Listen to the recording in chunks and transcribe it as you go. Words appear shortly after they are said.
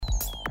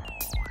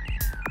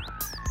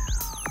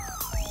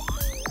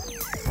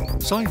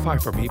Sci-Fi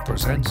for Me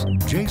presents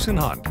Jason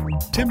Hunt,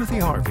 Timothy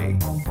Harvey.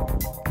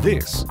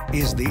 This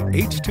is the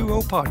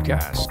H2O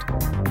Podcast.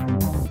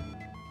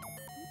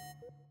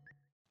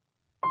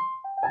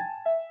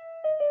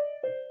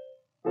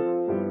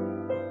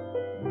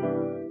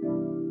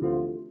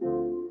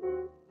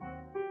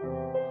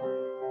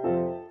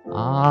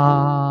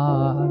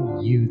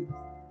 Youth.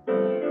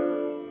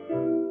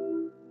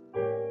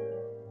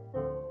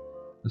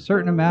 A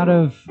certain amount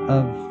of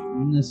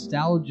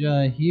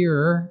nostalgia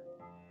here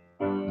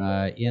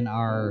in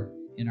our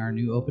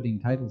new opening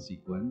title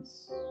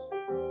sequence.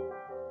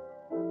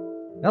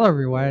 Hello,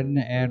 everyone,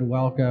 and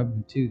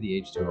welcome to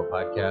the H2O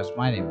Podcast.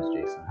 My name is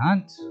Jason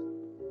Hunt.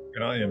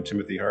 And I am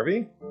Timothy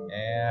Harvey.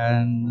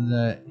 And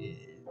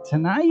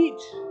tonight,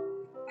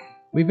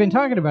 we've been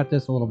talking about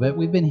this a little bit.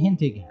 We've been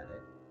hinting at it.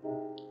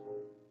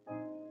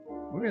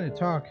 We're going to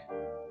talk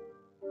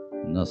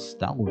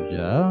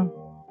nostalgia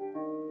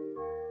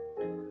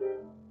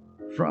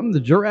from the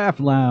Giraffe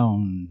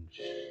Lounge.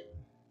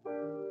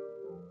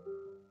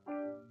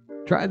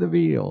 Try the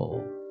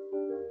veal.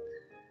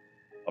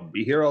 I'll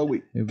be here all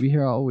week. You'll be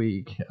here all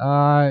week.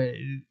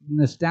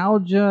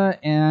 Nostalgia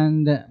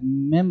and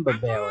member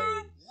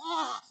berries.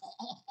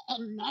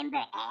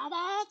 Remember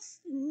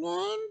Alex? Hey,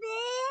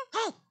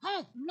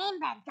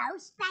 remember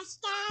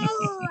Ghostbusters?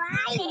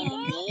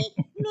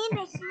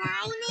 Remember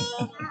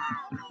Slimy?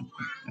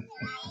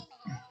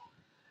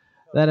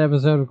 That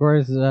episode, of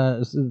course,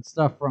 is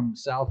stuff from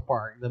South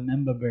Park, the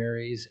member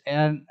berries,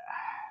 and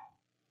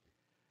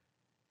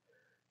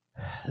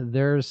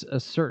there's a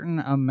certain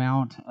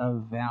amount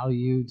of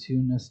value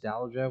to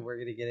nostalgia. We're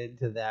going to get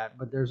into that,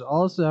 but there's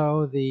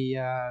also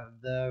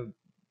the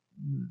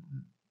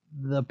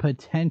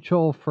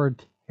potential for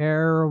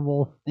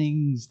terrible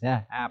things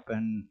to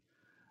happen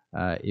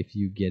if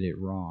you get it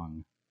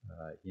wrong.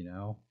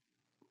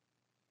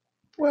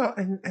 Well,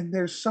 and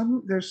there's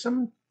some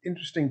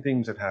interesting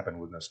things that happen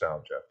with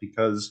nostalgia,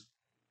 because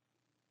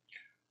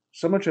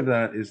so much of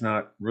that is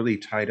not really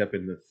tied up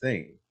in the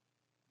thing.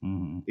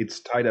 Mm-hmm.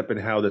 It's tied up in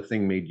how the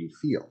thing made you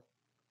feel.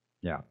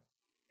 Yeah.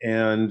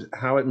 And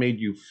how it made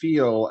you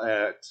feel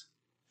at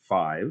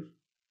 5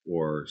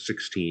 or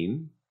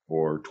 16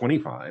 or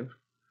 25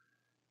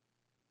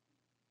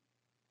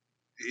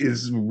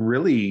 is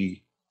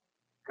really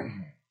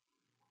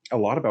a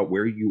lot about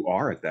where you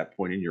are at that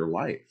point in your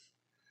life.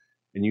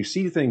 And you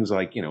see things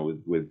like,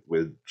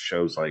 with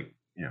shows like,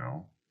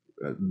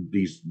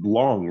 these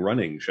long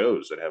running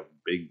shows that have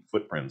big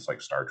footprints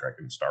like Star Trek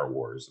and Star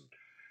Wars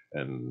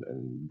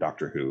and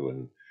Doctor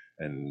Who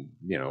and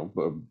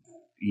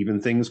even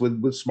things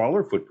with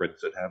smaller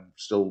footprints that have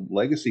still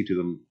legacy to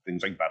them,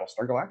 things like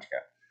Battlestar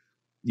Galactica.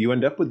 You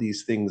end up with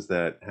these things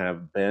that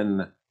have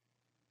been,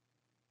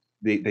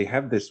 they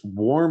have this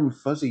warm,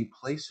 fuzzy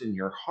place in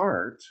your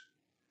heart,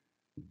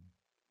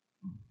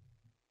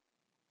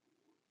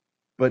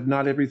 but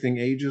not everything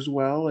ages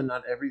well, and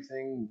not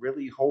everything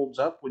really holds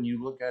up when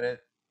you look at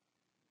it.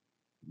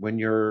 When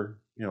you're,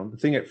 the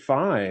thing at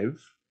 5,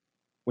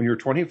 when you're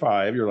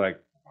 25, you're like,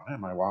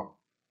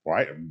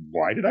 why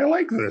did I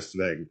like this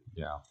thing?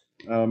 Yeah.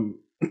 And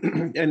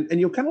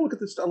you'll kind of look at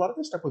a lot of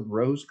this stuff with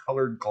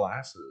rose-colored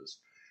glasses,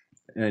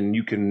 and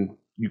you can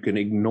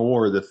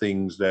ignore the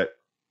things that,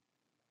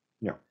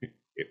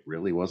 it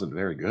really wasn't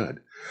very good,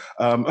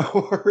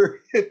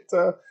 or it.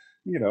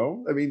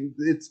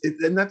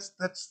 And that's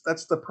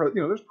the pro.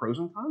 There's pros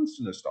and cons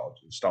to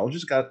nostalgia.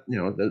 Nostalgia's got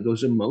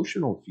those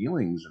emotional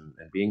feelings and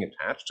being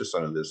attached to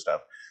some of this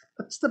stuff.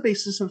 That's the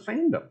basis of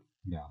fandom.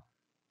 Yeah.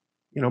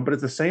 But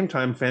at the same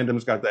time,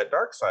 fandom's got that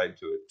dark side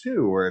to it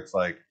too, where it's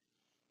like,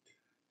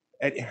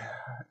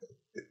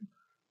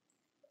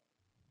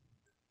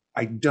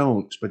 I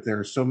don't, but there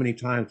are so many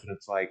times when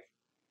it's like,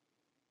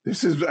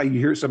 I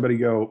hear somebody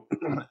go,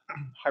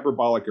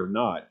 hyperbolic or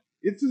not,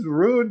 it has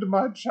ruined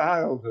my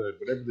childhood,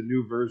 whatever the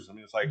new version. I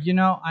mean, it's like,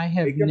 I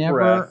have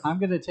never, I'm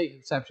going to take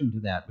exception to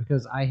that,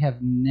 because I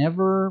have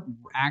never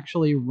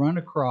actually run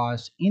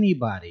across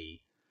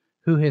anybody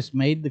who has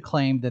made the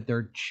claim that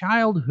their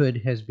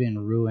childhood has been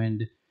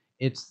ruined.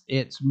 It's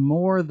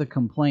more the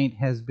complaint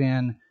has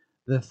been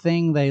the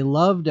thing they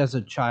loved as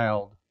a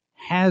child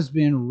has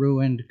been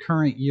ruined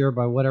current year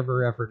by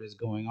whatever effort is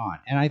going on.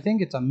 And I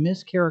think it's a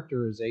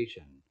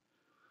mischaracterization.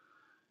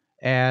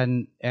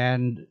 And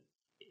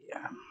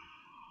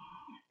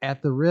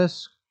at the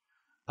risk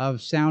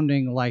of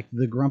sounding like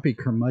the grumpy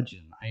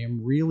curmudgeon, I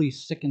am really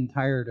sick and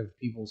tired of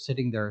people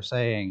sitting there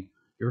saying,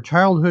 your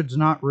childhood's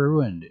not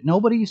ruined.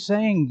 Nobody's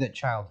saying that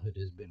childhood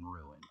has been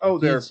ruined. Oh,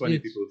 there are plenty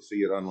of people who see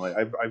it online.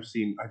 I've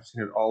seen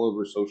it all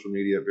over social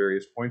media at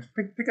various points.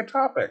 Pick a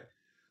topic.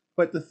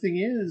 But the thing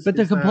is,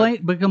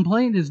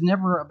 complaint is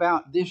never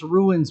about this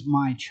ruins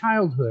my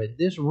childhood.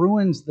 This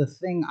ruins the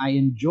thing I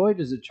enjoyed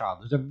as a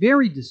child. There's a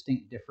very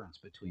distinct difference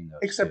between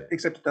those. Except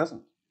it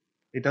doesn't.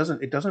 It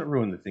doesn't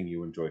ruin the thing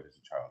you enjoyed as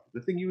a child.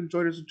 The thing you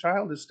enjoyed as a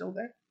child is still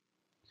there.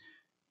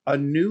 A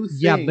new thing.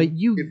 Yeah, but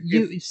you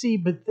see,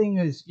 but thing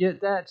is,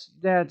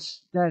 that's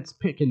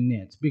picking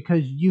nits,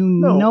 because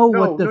know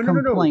what the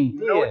complaint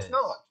is. No, it's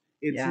not.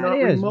 It's Yeah, not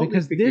it is, remotely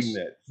because picking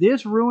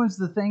this ruins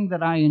the thing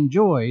that I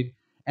enjoyed,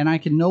 and I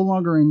can no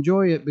longer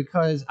enjoy it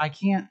because I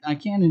can't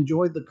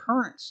enjoy the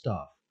current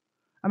stuff.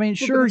 I mean, Well,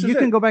 but sure, this is you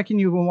can it. go back and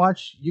you can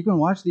watch the But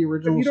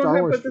original you don't Star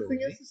have. Wars But the thing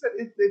trilogy. is that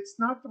it's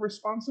not the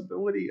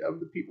responsibility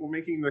of the people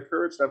making the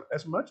current stuff,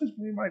 as much as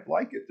we might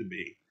like it to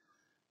be,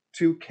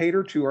 to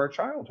cater to our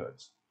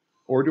childhoods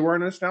or to our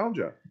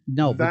nostalgia.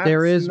 No, but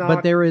That's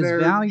not there is their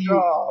value.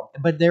 job.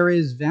 But there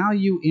is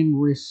value in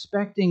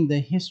respecting the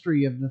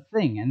history of the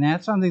thing, and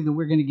that's something that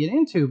we're going to get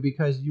into,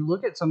 because you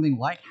look at something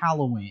like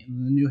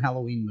Halloween, the new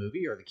Halloween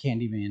movie, or the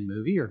Candyman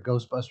movie, or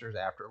Ghostbusters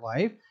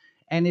Afterlife,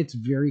 and it's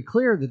very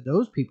clear that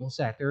those people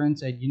sat there and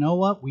said, you know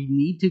what, we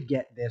need to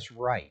get this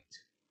right.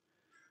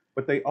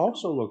 But they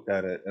also looked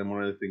at it, and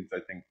one of the things I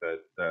think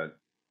that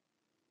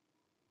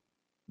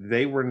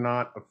they were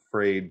not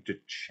afraid to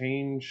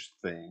change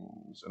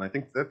things, and I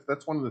think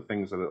that's one of the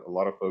things that a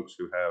lot of folks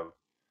who have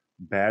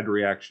bad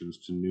reactions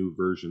to new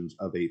versions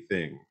of a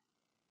thing,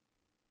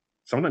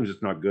 sometimes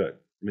it's not good.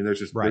 I mean, there's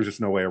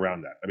just no way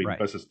around that. I mean,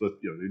 that's just,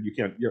 you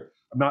can't.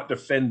 I'm not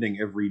defending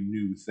every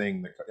new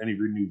thing any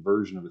new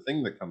version of a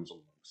thing that comes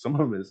along. Some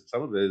of it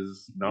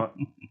is not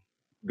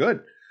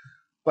good,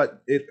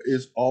 but it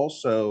is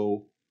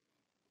also,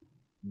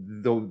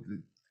 though,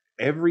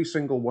 every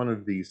single one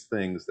of these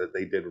things that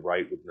they did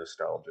right with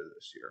nostalgia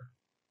this year,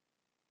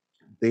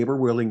 they were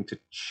willing to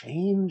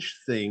change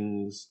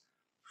things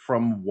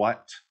from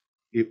what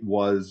it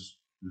was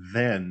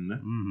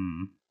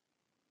then,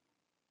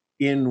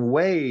 in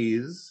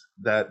ways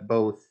that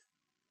both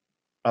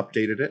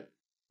updated it,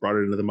 brought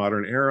it into the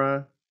modern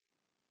era,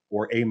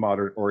 or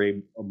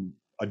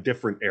a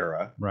different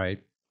era,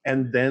 right?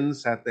 And then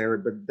sat there,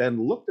 but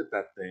then looked at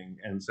that thing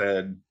and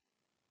said,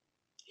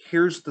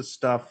 "Here's the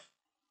stuff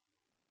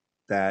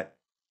that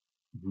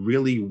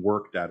really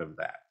worked out of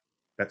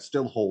that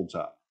still holds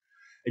up."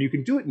 And you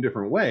can do it in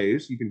different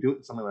ways. You can do it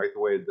in something like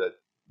the way that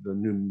the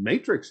new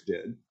Matrix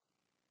did,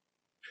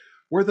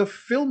 where the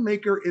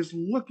filmmaker is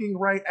looking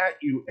right at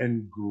you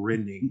and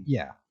grinning.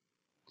 Yeah.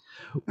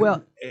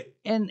 Well,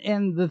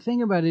 and the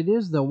thing about it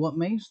is, though, what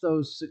makes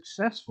those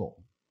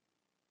successful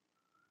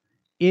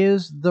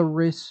is the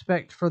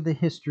respect for the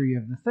history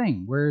of the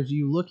thing. Whereas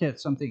you look at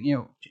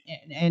something,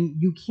 and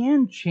you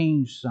can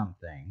change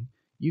something,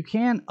 you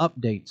can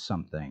update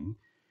something,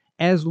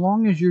 as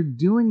long as you're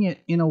doing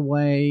it in a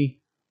way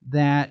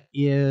that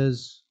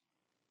is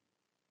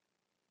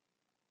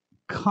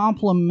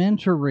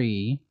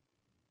complementary,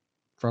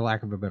 for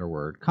lack of a better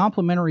word,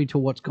 complementary to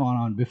what's gone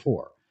on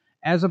before,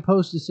 as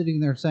opposed to sitting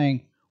there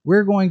saying,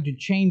 we're going to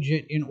change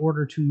it in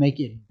order to make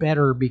it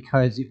better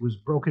because it was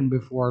broken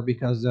before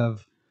because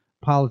of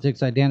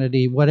politics,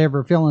 identity,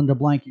 whatever, fill in the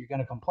blank you're going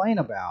to complain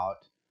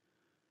about,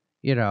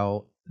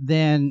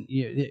 then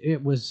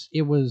it was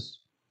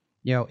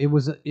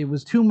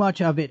too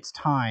much of its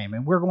time,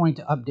 and we're going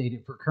to update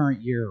it for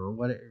current year or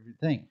whatever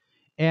thing.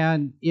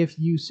 And if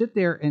you sit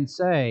there and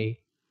say,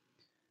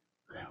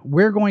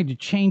 we're going to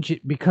change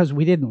it because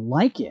we didn't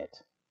like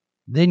it,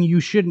 then you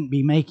shouldn't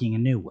be making a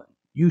new one.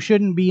 You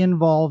shouldn't be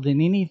involved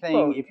in anything.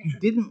 Well, if you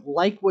didn't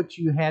like what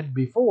you had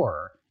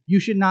before, you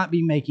should not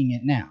be making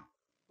it now.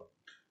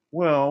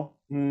 Well,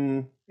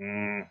 I'm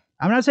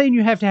not saying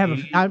you have to have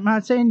I'm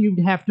not saying you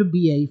have to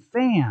be a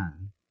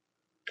fan.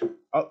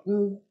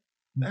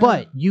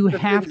 But you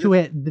have to,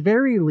 at the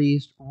very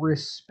least,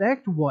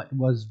 respect what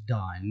was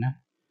done,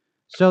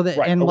 so that,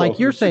 and like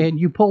you're saying,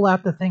 you pull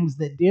out the things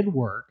that did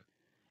work,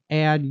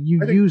 and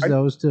you use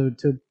those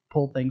to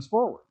pull things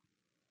forward.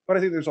 But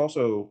I think there's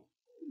also,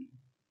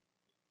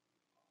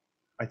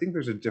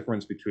 there's a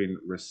difference between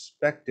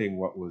respecting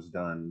what was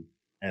done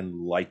and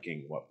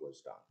liking what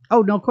was done.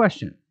 Oh, no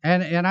question.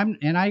 And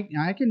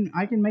I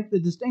can make the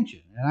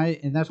distinction.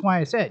 And that's why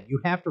I said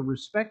you have to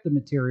respect the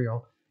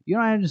material. You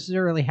don't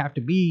necessarily have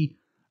to be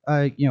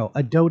a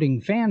doting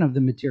fan of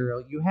the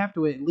material. You have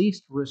to at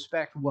least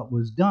respect what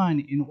was done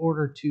in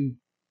order to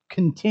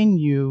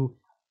continue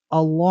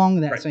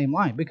along that same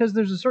line, because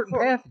there's a certain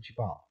path that you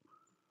follow.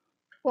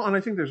 Well, and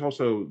I think there's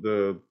also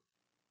the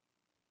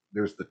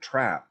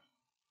trap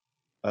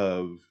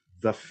of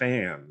the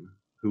fan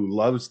who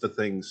loves the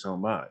thing so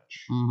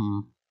much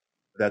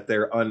that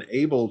they're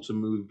unable to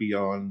move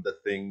beyond the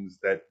things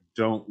that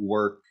don't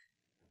work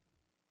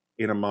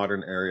in a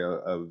modern area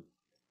of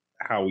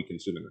how we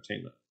consume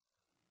entertainment.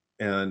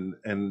 And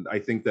I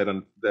think that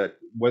that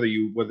whether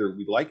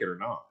we like it or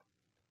not,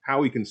 how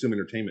we consume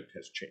entertainment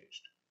has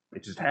changed.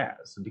 It just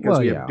has, because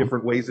we have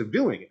different ways of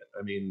doing it.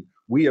 I mean,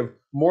 we have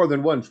more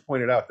than once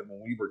pointed out that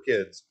when we were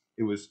kids,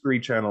 it was 3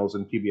 channels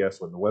and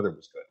PBS when the weather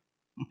was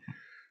good.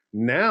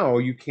 Now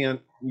you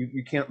can't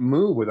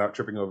move without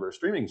tripping over a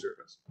streaming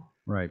service,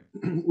 right?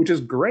 Which is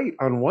great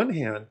on one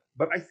hand,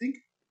 but I think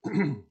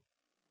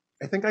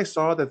I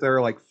saw that there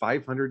are like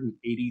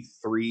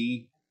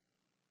 583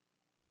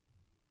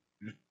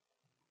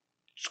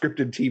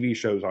 scripted TV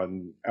shows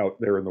out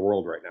there in the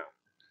world right now.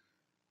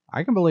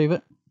 I can believe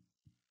it.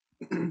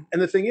 And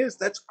the thing is,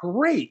 that's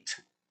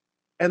great,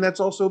 and that's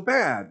also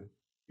bad,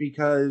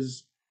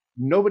 because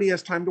nobody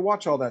has time to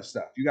watch all that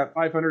stuff. You got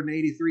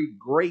 583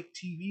 great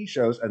TV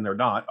shows, and they're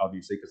not,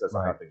 obviously, because that's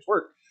not how things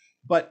work.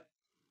 But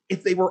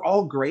if they were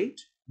all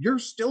great, you're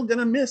still going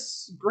to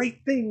miss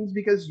great things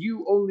because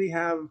you only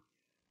have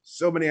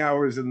so many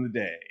hours in the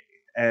day.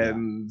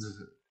 And,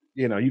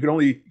 you know, you can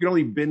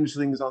only binge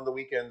things on the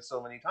weekend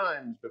so many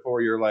times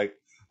before you're like,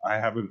 I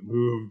haven't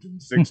moved in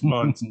 6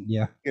 months.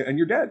 Yeah. And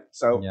you're dead.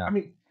 So, yeah. I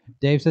mean,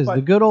 Dave says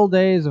the good old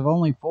days of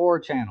only 4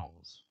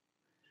 channels.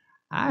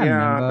 I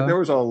remember. But there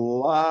was a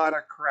lot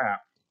of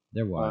crap.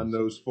 There was on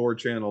those 4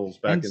 channels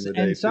back in the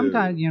day. And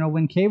sometimes, you know,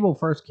 when cable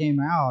first came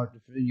out,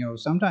 you know,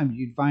 sometimes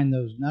you'd find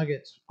those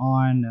nuggets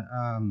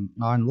on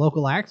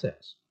local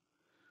access.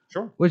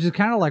 Sure. Which is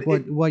kind of like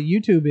what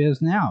YouTube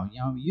is now. You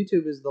know,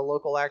 YouTube is the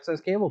local access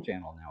cable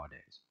channel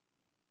nowadays.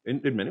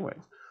 In many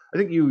ways. I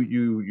think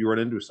you run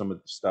into some of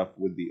the stuff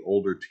with the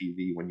older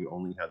TV when you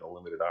only had the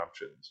limited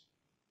options.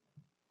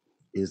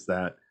 Is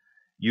that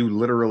you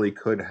literally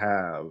could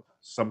have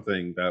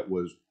something that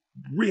was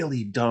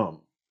really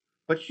dumb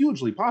but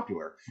hugely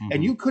popular,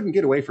 and you couldn't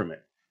get away from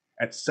it.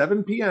 At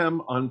 7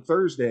 p.m. on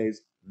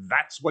Thursdays,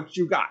 that's what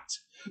you got.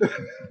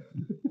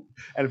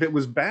 And if it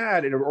was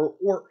bad,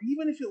 or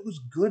even if it was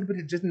good but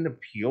it didn't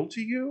appeal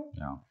to you,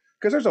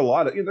 because there's a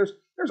lot of, you know,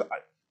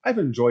 I've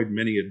enjoyed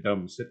many a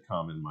dumb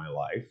sitcom in my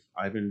life.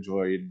 I've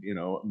enjoyed, you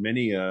know,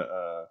 many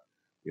a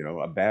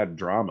bad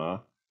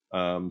drama,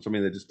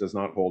 something that just does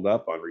not hold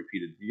up on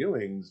repeated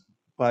viewings.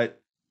 But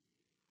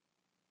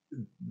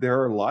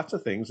there are lots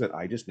of things that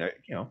I just, you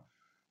know,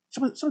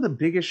 some of the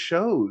biggest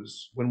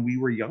shows when we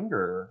were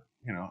younger,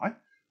 you know,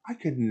 I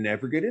could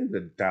never get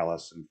into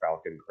Dallas and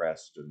Falcon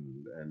Crest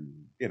and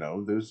you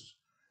know, those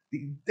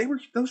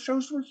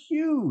shows were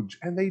huge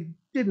and they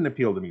didn't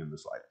appeal to me in the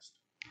slightest.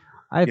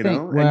 I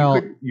think, well,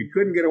 you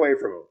couldn't get away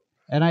from them.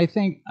 And I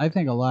think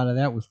a lot of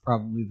that was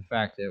probably the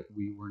fact that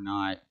we were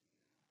not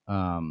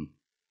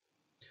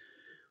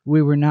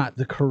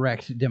the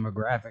correct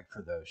demographic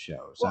for those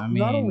shows. Well, I mean,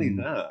 not only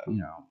that, you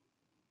know.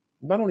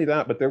 Not only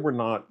that, but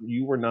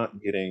you were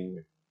not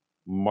getting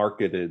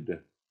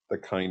marketed the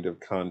kind of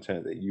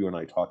content that you and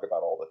I talk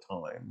about all the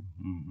time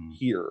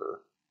here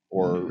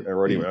or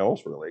anywhere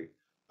else really,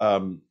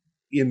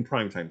 in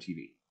primetime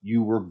TV.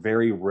 You were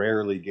very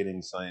rarely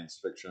getting science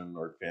fiction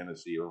or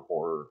fantasy or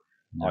horror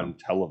on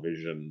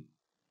television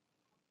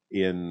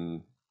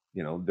in,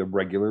 you know, the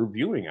regular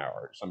viewing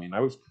hours. I mean, I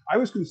was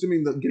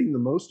consuming getting the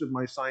most of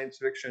my science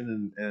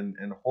fiction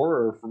and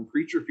horror from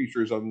creature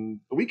features on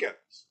the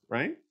weekends,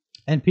 right?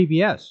 And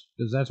PBS,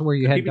 because that's where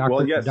you had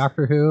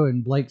Doctor Who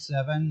and Blake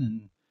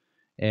Seven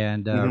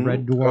and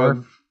Red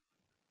Dwarf,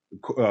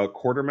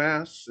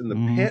 Quatermass in the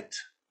Pit.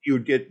 You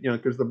would get, you know,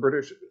 because the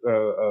British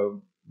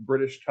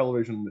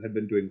television had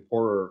been doing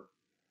horror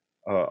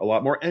a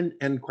lot more,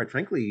 and quite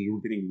frankly, you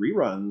were getting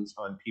reruns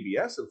on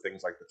PBS of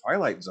things like The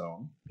Twilight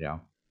Zone. Yeah,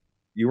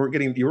 you weren't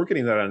getting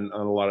that on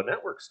a lot of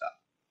network stuff.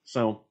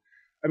 So,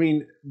 I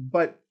mean,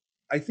 but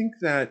I think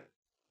that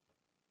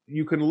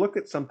you can look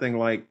at something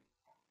like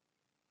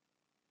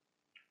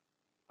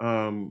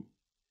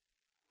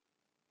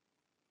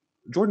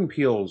Jordan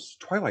Peele's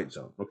Twilight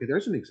Zone. Okay,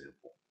 there's an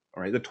example.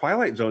 All right, the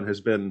Twilight Zone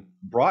has been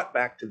brought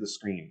back to the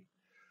screen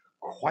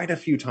quite a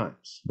few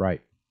times,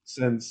 right,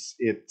 since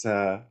it,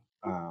 you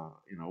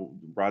know,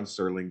 Rod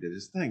Serling did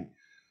his thing,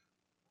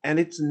 and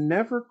it's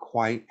never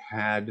quite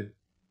had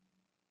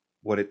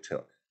what it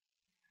took.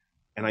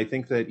 And I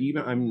think that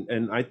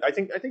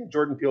I think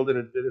Jordan Peele did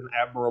an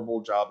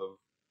admirable job of.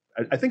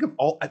 I think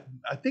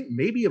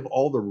maybe of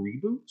all the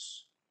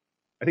reboots,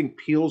 I think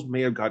Peele's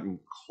may have gotten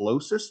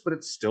closest, but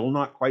it's still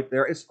not quite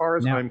there as far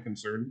as I'm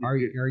concerned. Are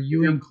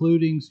you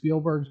including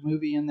Spielberg's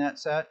movie in that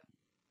set?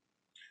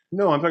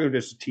 No, I'm talking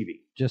just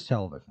TV. Just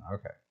television.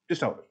 Okay.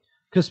 Just television.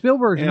 Because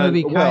Spielberg's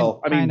movie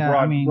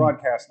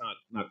broadcast,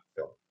 not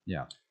film.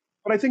 Yeah.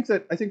 But I think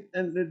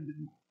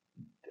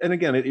and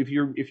again, if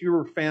you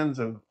were fans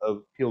of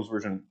Peele's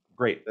version,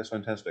 great, that's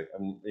fantastic.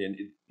 And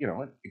it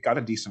got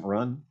a decent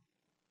run.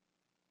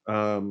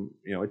 You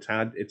know, it's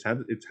had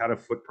a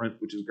footprint,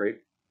 which is great.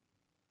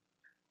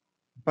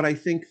 But I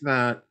think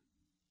that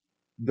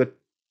the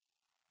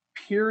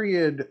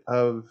period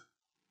of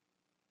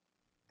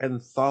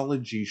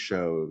anthology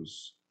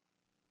shows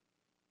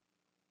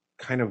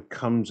kind of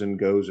comes and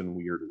goes in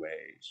weird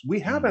ways.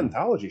 We have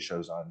anthology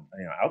shows on,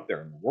 you know, out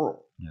there in the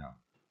world. Yeah.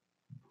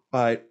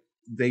 But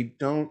they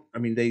don't, I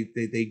mean, they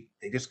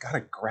just got to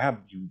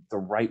grab you the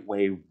right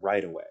way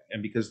right away.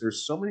 And because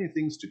there's so many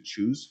things to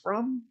choose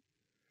from,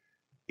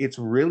 it's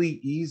really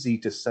easy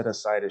to set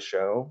aside a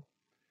show.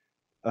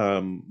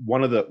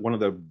 One of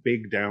the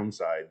big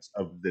downsides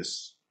of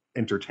this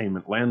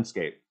entertainment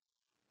landscape,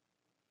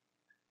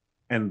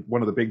 and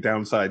one of the big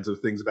downsides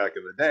of things back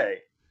in the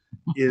day,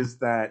 is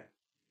that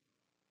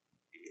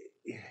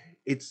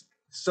it's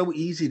so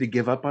easy to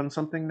give up on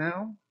something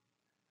now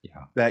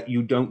that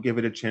you don't give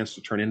it a chance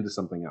to turn into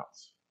something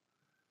else.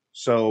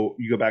 So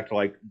you go back to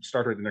like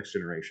Star Trek: The Next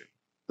Generation.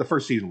 The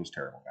first season was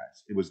terrible,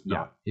 guys. It was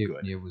not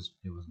good. It was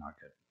not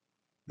good.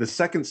 The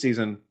second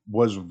season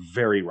was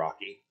very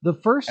rocky. The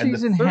first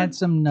season had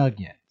some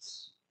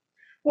nuggets.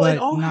 Well, it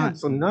but all not. had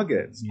some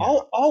nuggets.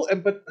 Yeah.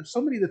 But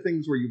so many of the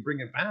things where you bring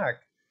it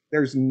back,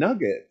 there's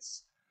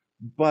nuggets.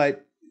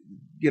 But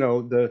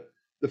the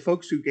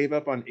folks who gave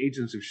up on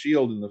Agents of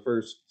Shield in the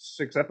first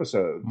 6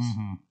 episodes,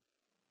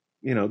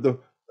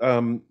 Mhm.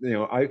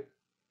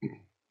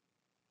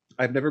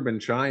 I've never been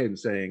shy in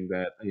saying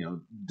that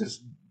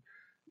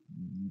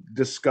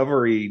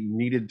Discovery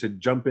needed to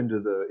jump into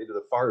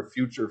the far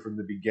future from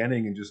the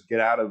beginning and just get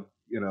out of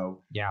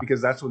Yeah.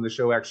 because that's when the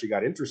show actually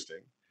got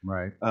interesting.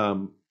 Right.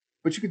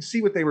 But you could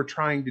see what they were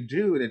trying to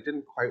do, and it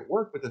didn't quite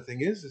work. But the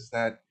thing is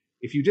that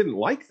if you didn't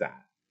like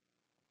that,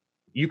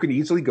 you can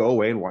easily go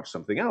away and watch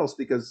something else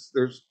because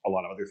there's a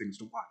lot of other things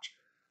to watch.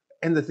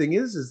 And the thing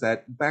is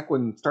that back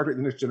when Star Trek: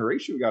 The Next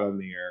Generation got on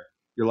the air,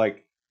 you're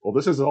like, well,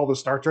 this is all the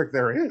Star Trek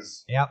there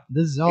is. Yep,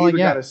 this is all I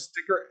get.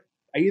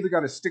 I either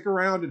got to stick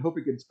around and hope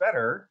it gets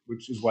better,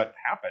 which is what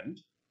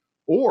happened,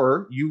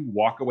 or you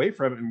walk away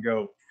from it and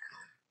go.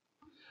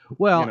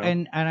 Well,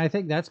 and I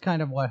think that's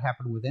kind of what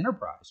happened with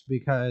Enterprise,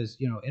 because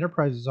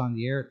Enterprise is on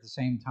the air at the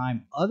same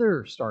time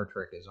other Star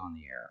Trek is on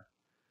the air,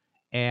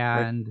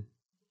 and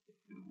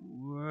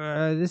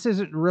this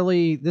isn't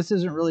really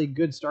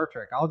good Star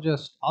Trek. I'll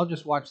just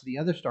watch the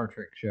other Star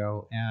Trek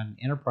show, and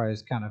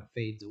Enterprise kind of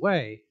fades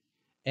away,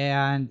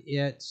 and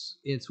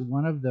it's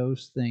one of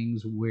those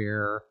things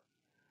where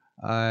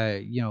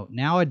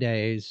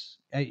nowadays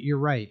you're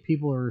right,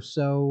 people are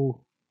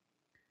so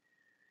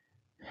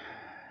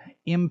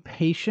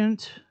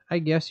impatient, I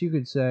guess you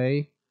could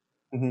say.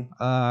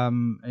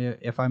 Mm-hmm.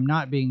 If I'm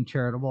not being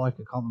charitable, I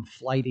could call them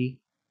flighty,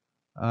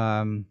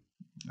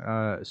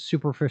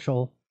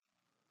 superficial,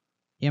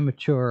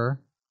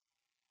 immature,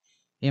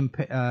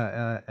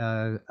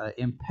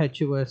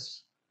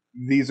 impetuous.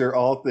 These are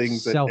all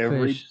things that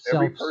every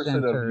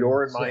person of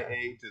your and my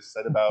age has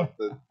said about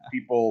the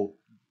people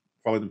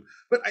following them.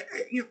 But I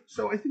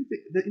think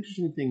the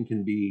interesting thing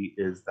can be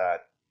is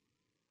that,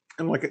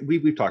 and like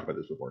we've talked about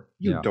this before,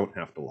 you don't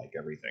have to like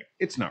everything.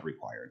 It's not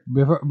required.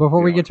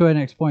 Before we get to our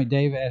next point,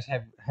 Dave asks,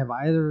 have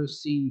either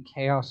seen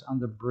Chaos on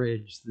the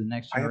Bridge, the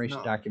Next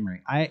Generation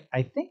documentary? I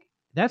think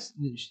that's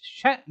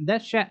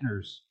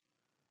Shatner's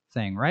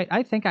thing, right?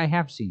 I think I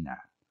have seen that.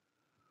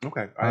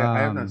 Okay, I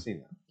have not seen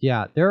that.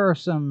 Yeah, there are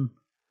some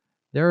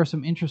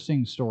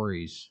interesting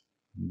stories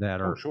that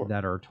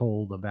are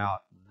told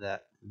about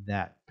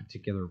that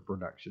particular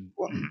production.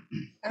 Well,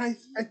 and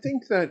I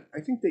think that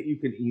you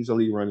can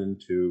easily run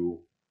into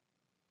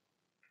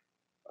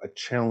a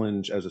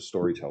challenge as a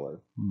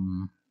storyteller,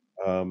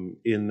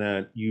 in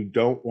that you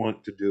don't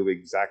want to do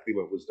exactly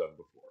what was done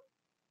before,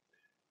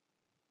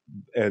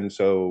 and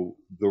so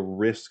the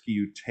risk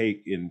you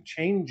take in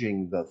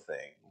changing the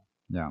thing,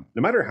 no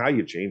matter how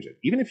you change it,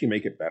 even if you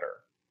make it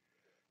better,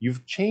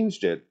 you've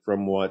changed it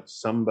from what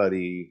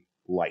somebody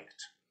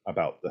liked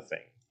about the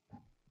thing.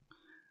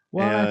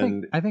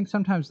 Well, I think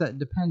sometimes that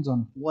depends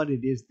on what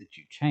it is that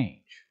you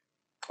change.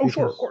 Oh,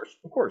 sure,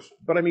 of course.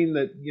 But I mean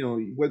that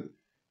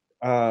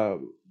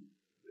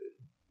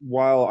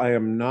while I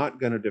am not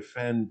going to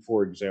defend,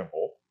 for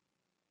example,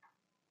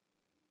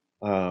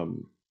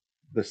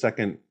 the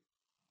second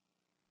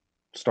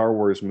Star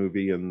Wars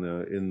movie in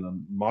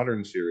the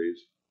modern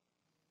series.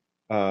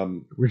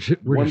 We're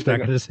just not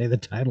going to say the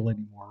title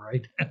anymore,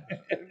 right?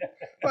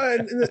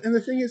 and the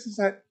thing is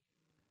that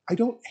I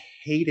don't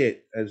hate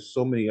it as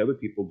so many other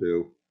people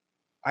do.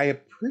 I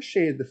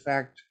appreciated the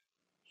fact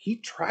he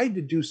tried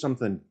to do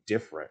something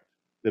different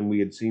than we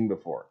had seen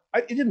before.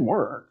 It didn't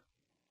work,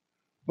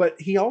 but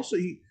he also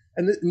I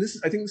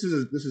think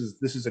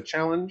this is a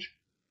challenge,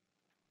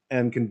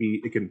 and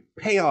it can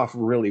pay off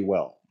really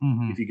well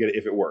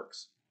if it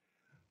works.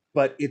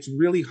 But it's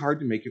really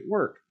hard to make it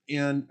work,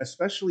 and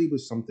especially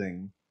with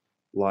something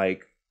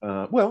like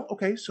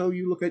so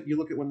you look at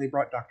when they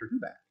brought Doctor Who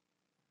back.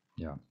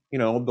 Yeah.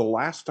 The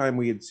last time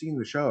we had seen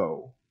the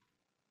show,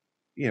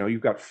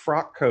 you've got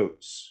frock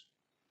coats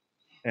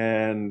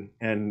and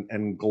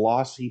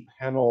glossy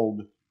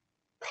paneled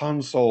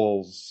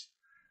consoles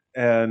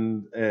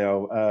and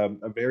a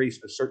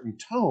certain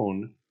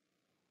tone,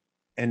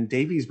 and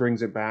Davies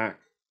brings it back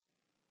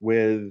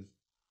with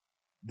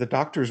the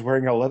Doctor's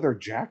wearing a leather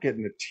jacket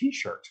and a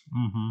t-shirt.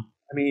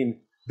 I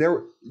mean,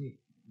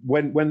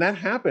 when that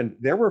happened,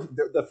 there were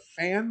the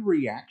fan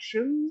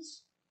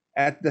reactions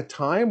at the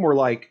time were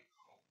like,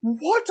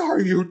 "What are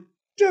you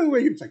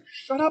doing?" It's like,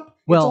 "Shut up!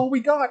 Well, that's all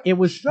we got." It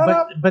was shut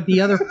up. But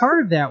the other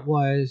part of that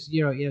was,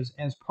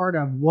 as part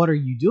of what are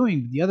you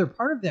doing? The other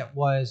part of that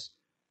was,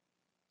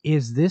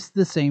 is this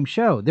the same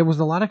show? There was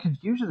a lot of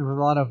confusion. There was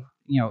a lot of,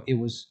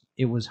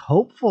 it was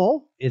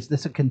hopeful. Is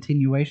this a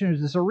continuation? Or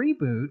is this a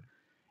reboot?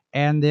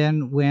 And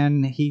then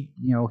when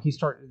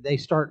they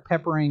start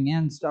peppering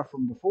in stuff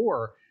from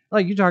before.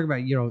 Like you talk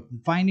about,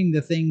 finding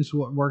the things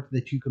what work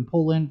that you can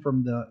pull in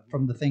from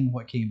the thing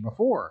what came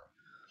before,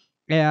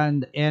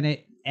 and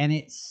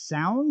it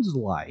sounds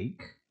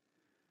like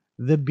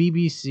the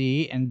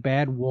BBC and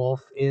Bad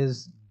Wolf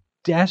is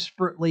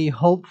desperately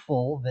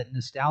hopeful that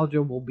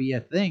nostalgia will be a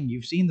thing.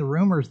 You've seen the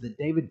rumors that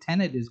David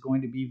Tennant is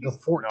going to be the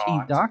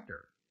 14th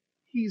Doctor.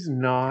 He's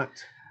not.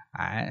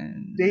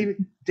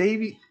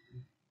 Davey.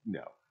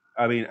 No.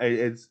 I mean,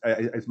 it's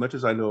as much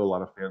as I know a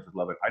lot of fans would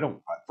love it. I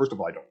don't. First of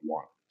all, I don't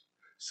want it.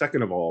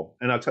 Second of all,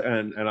 and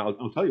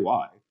I'll tell you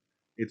why.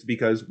 It's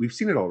because we've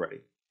seen it already.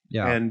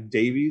 Yeah. And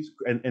Davies,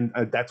 and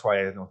that's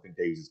why I don't think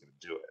Davies is going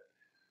to do it.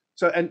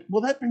 So, and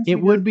well, that brings it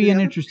me would to be the an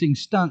other- interesting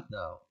stunt,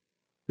 though,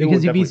 It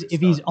because would if definitely he's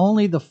be a stunt.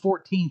 only the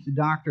 14th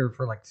Doctor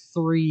for like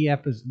 3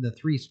 episodes, the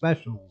 3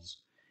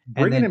 specials, and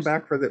bringing then him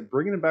back for the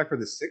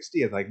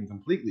 60th, I can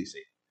completely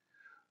see.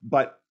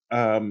 But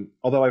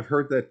although I've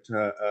heard that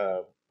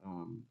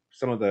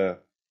some of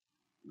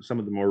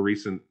the more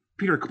recent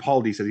Peter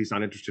Capaldi says he's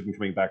not interested in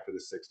coming back for the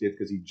 60th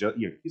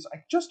because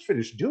I just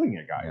finished doing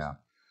it, guys. Yeah.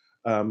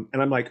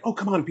 And I'm like, oh,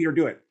 come on, Peter,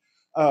 do it.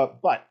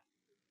 But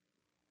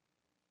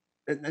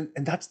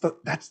that's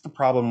the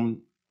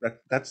problem.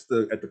 That's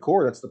at the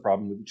core. That's the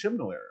problem with the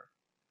Chibnall era.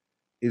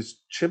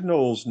 Is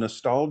Chibnall's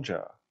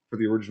nostalgia for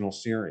the original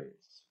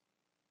series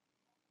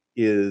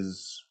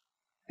is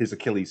his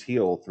Achilles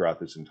heel throughout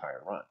this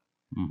entire run.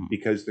 Mhm.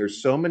 Because there's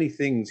so many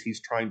things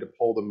he's trying to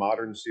pull the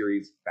modern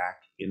series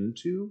back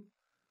into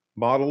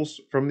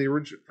models from the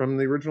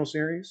original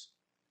series,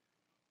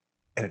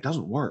 and it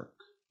doesn't work.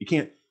 You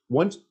can't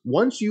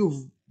once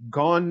you've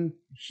gone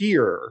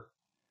here,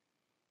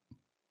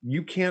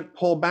 you can't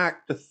pull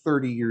back to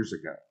 30 years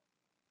ago.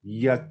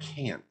 You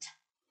can't.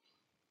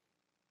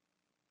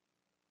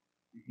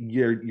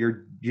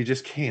 You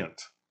just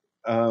can't.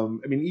 I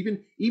mean,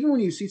 even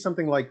when you see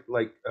something like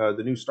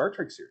the new Star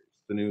Trek series,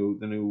 the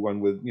new one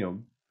with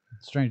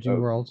Strange New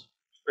Worlds.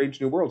 Strange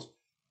New Worlds,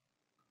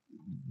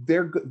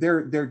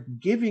 they're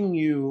giving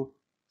you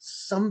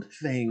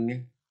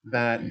something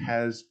that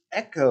has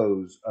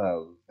echoes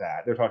of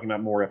that. They're talking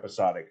about more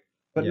episodic,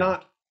 but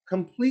not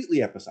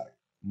completely episodic.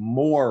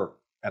 More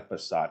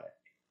episodic.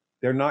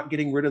 They're not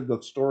getting rid of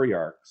the story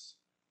arcs.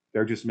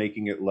 They're just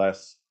making it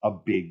less a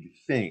big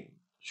thing.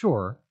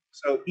 Sure.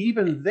 So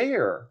even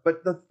there,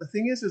 but the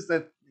thing is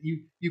that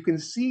you can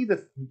see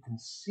the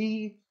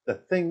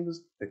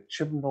things that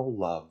Chibnall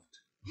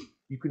loved.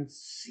 You can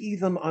see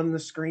them on the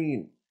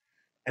screen.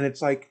 And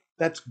it's like,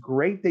 that's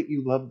great that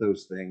you love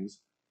those things.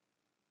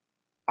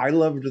 I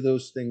loved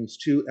those things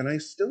too, and I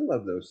still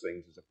love those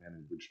things as a fan of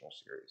the original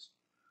series.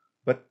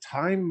 But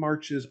time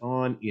marches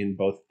on in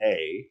both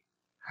A,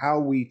 how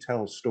we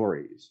tell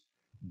stories,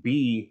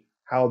 B,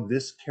 how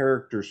this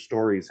character's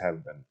stories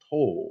have been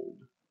told,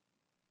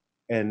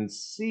 and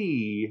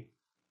C,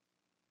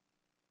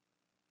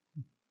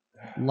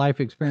 life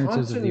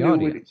experiences of the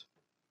continuity. audience.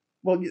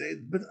 Well,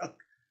 but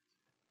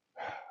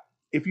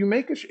if you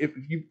make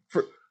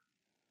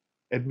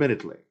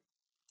admittedly,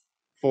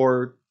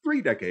 for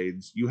 3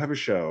 decades, you have a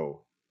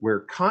show where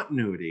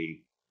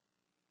continuity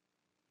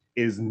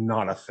is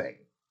not a thing.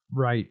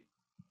 Right.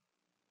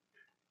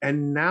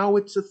 And now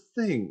it's a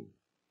thing.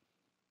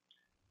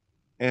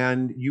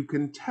 And you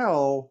can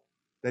tell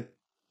that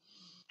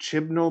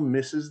Chibnall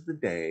misses the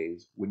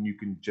days when you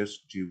can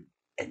just do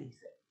anything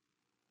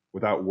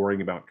without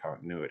worrying about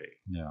continuity.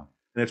 Yeah.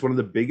 And it's one of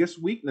the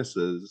biggest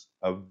weaknesses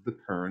of the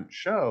current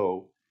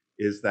show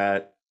is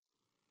that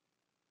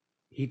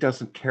he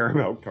doesn't care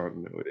about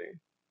continuity.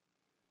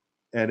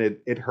 And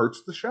it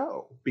hurts the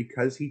show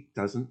because he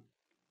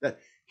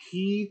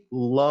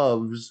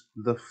loves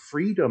the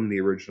freedom the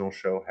original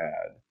show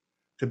had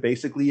to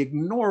basically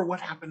ignore what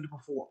happened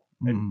before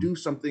and do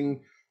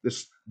something.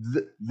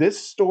 This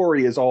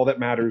story is all that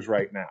matters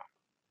right now.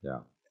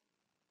 Yeah.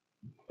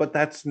 But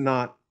that's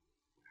not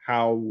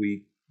how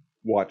we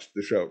watch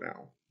the show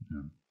now.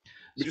 Yeah.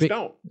 We just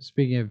don't.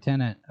 Speaking of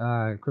Tenet,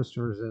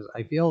 Christopher says,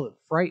 I feel that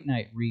Fright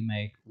Night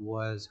remake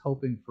was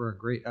hoping for a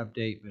great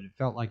update, but it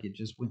felt like it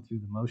just went through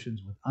the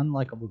motions with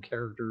unlikable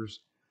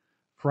characters.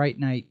 Fright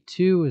Night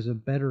 2 is a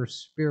better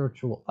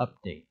spiritual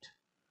update.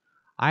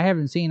 I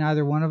haven't seen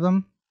either one of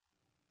them,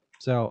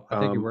 so I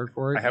take your word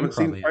for it. I haven't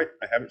seen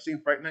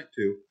Fright Night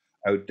 2.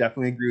 I would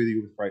definitely agree with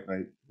you with Fright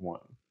Night 1,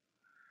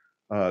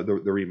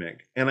 the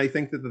remake. And I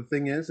think that the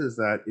thing is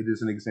that it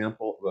is an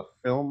example of a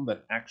film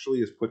that actually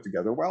is put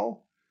together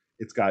well.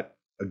 It's got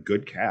a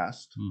good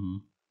cast. Mm-hmm.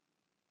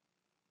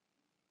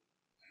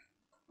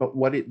 But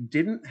what it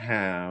didn't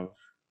have,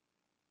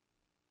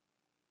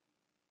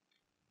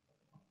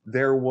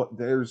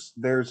 there's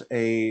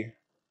a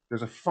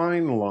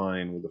fine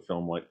line with a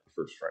film like the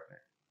first Fright Night.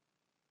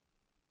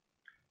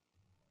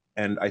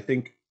 And I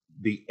think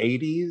the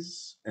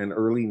 80s and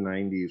early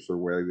 90s were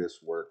where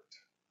this worked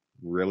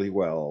really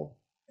well.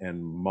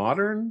 And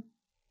modern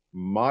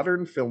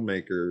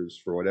filmmakers,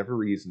 for whatever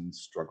reason,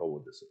 struggle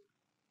with this.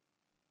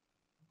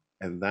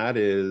 And that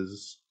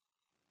is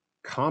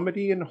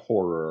comedy and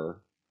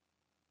horror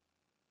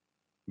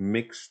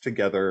mixed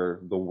together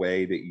the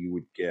way that you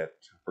would get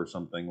for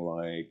something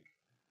like,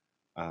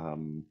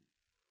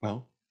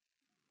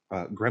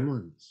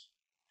 Gremlins,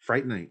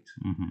 Fright Night.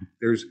 Mm-hmm.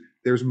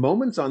 There's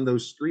moments on the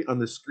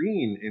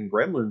screen in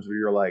Gremlins where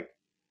you're like,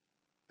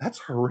 that's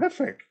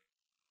horrific,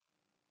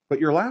 but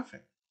you're laughing.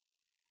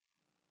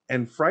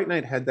 And Fright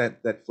Night had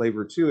that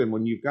flavor too. And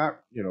when you've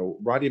got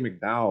Roddy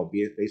McDowall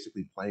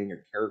basically playing a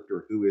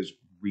character who is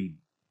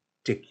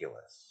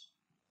ridiculous,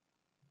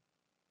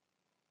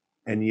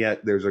 and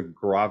yet there's a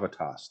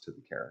gravitas to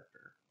the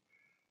character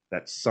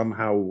that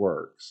somehow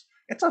works.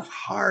 It's a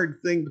hard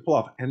thing to pull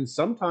off. And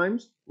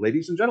sometimes,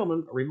 ladies and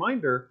gentlemen, a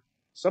reminder,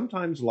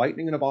 sometimes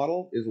lightning in a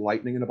bottle is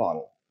lightning in a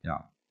bottle. Yeah.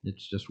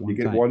 It's just one You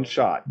get time. one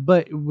shot.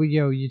 But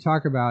you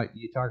talk about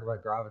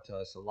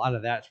gravitas. A lot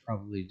of that's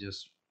probably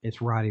just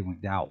it's Roddy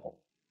McDowell.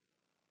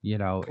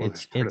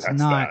 It's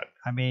not. That.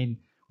 I mean,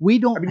 we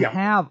don't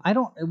have.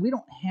 We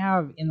don't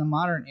have in the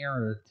modern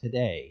era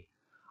today.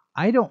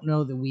 I don't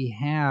know that we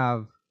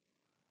have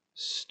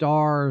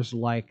stars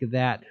like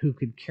that who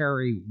could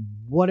carry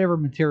whatever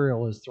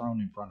material is thrown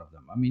in front of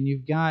them. I mean,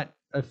 you've got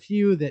a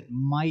few that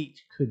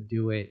could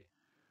do it,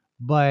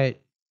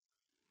 but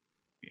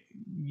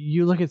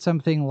you look at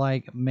something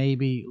like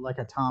maybe like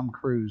a Tom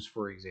Cruise,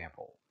 for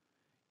example.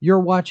 You're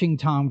watching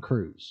Tom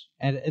Cruise,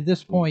 and at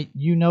this point,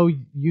 you know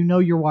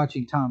you're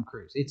watching Tom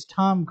Cruise. It's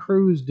Tom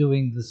Cruise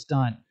doing the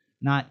stunt,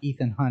 not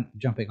Ethan Hunt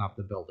jumping off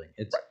the building.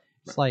 It's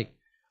like,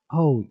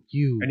 oh,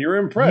 and you're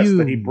impressed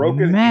that he broke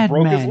his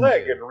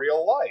leg in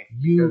real life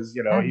because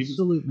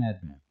absolute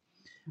madman.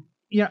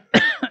 Yeah,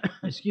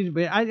 excuse me,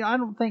 but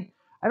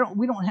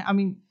we don't have. I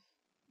mean,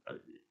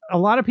 a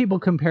lot of people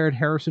compared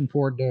Harrison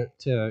Ford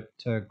to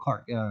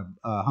Clark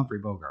Humphrey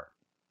Bogart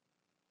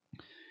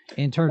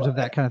in terms of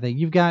that kind of thing.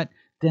 You've got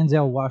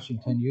Denzel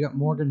Washington, you got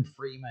Morgan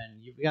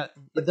Freeman, you've got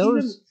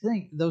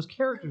those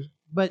characters,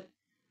 but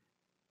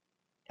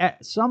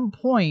at some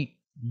point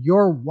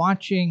you're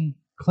watching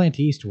Clint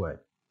Eastwood.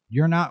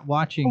 You're not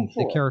watching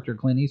the character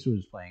Clint Eastwood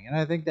is playing, and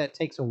I think that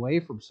takes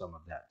away from some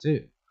of that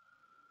too.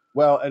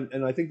 Well,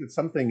 and I think that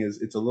something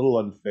it's a little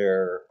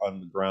unfair on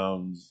the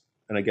grounds,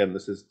 and again,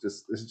 this is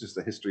just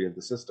the history of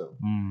the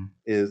system.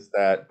 Is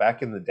that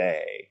back in the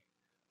day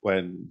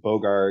when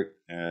Bogart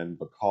and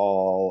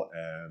Bacall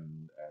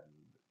and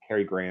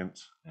Cary Grant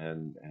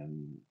and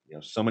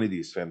so many of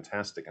these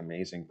fantastic,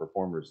 amazing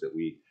performers that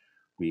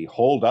we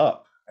hold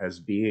up as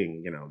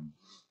being,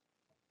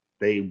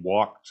 they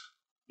walked,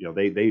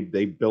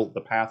 they built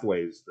the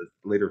pathways that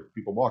later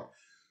people walked.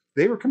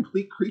 They were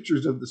complete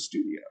creatures of the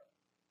studio.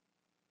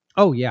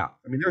 Oh yeah.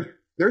 I mean,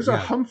 there's a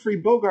Humphrey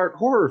Bogart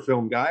horror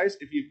film, guys.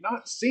 If you've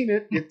not seen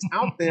it, it's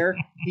out there.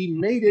 He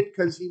made it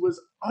because he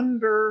was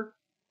under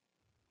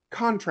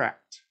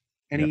contract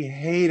and he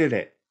hated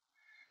it.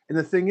 And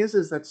the thing is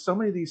that so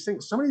many of these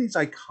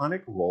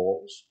iconic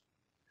roles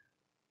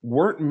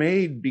weren't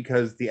made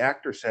because the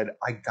actor said,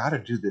 I got to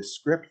do this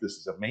script. This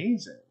is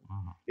amazing.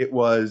 It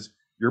was,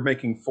 you're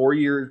making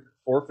 4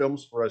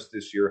 films for us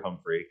this year,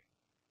 Humphrey.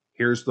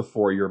 Here's the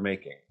 4 you're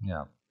making.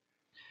 Yeah.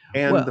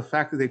 And the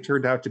fact that they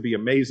turned out to be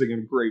amazing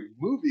and great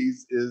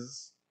movies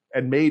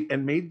and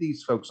made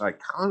these folks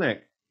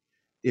iconic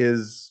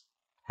is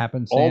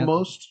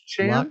almost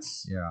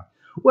chance. Luck. Yeah.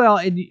 Well,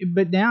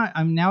 but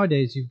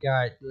nowadays you've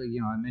got,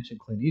 I mentioned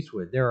Clint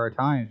Eastwood. There are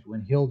times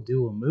when he'll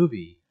do a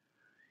movie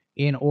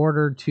in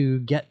order to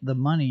get the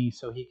money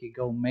so he could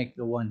go make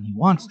the one he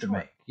wants to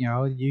make.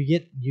 You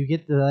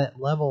get to that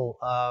level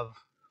of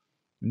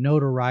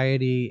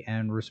notoriety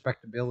and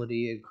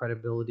respectability and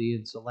credibility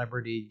and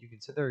celebrity. You can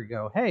sit there and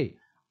go, hey,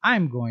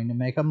 I'm going to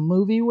make a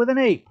movie with an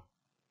ape.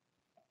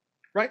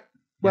 Right.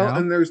 Well,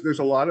 and there's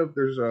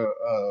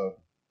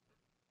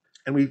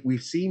and we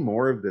see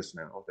more of this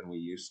now than we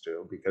used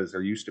to, because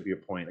there used to be a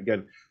point.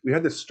 Again, we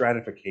had this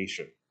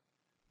stratification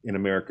in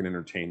American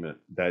entertainment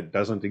that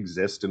doesn't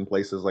exist in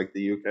places like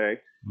the UK,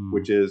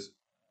 which is,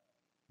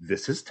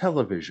 this is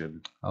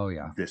television. Oh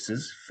yeah. This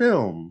is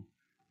film.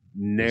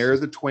 Ne'er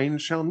the twain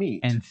shall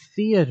meet. And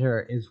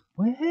theater is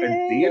way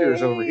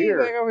over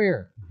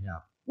here. Yeah.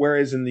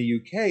 Whereas in the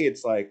UK,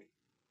 it's like,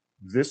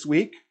 this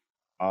week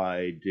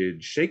I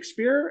did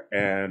Shakespeare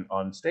and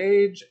on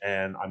stage,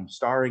 and I'm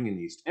starring in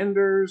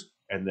EastEnders,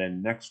 and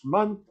then next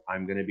month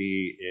I'm going to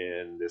be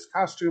in this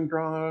costume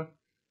drama,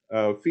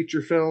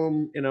 feature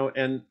film,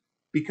 and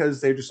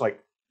because they're just like,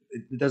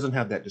 it doesn't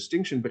have that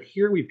distinction. But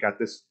here we've got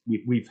this,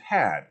 we've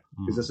had,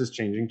 because this is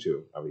changing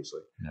too,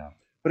 obviously. Yeah.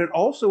 But it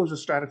also is a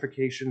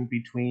stratification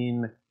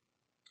between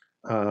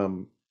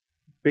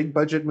big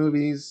budget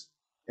movies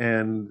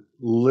and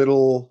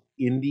little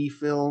indie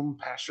film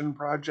passion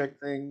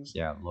project things.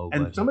 Yeah, low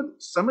budget. And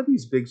some of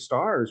these big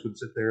stars would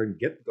sit there and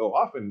go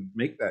off and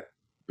make that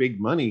big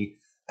money,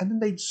 and then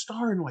they'd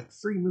star in like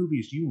 3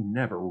 movies you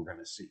never were going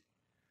to see,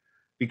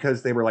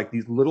 because they were like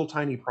these little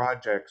tiny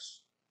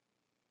projects,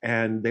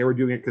 and they were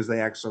doing it because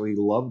they actually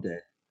loved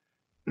it.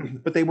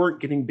 But they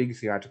weren't getting big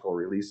theatrical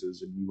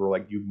releases, and you were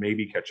like, you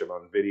maybe catch them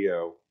on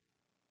video,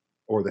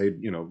 or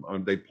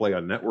they'd play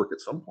on network at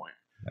some point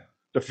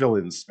to fill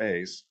in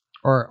space.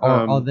 Or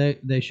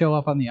they show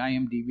up on the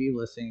IMDb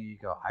listing, and you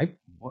go,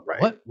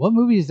 what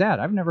movie is that?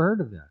 I've never heard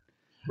of that.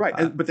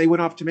 Right, but they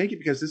went off to make it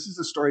because this is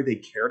the story they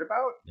cared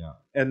about. Yeah,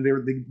 and they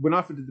went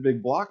off into the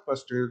big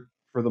blockbuster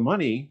for the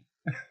money.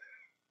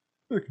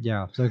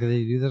 Yeah, so could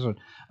they do this one?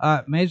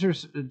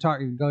 Mazur's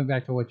going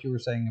back to what you were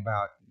saying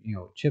about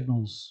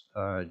Chibnall's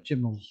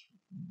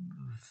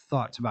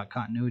thoughts about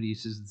continuity.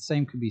 Says the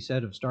same could be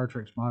said of Star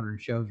Trek's modern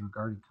shows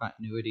regarding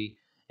continuity,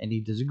 and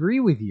he does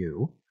agree with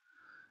you.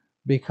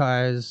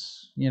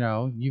 because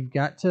you've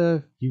got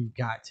to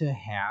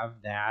have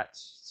that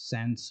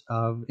sense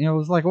of,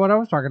 it's like what I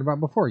was talking about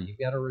before. You've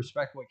got to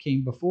respect what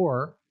came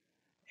before,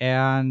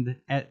 and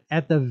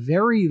at the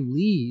very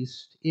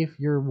least, if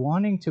you're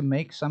wanting to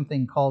make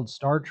something called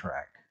Star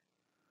Trek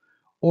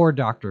or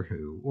Doctor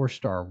Who or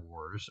Star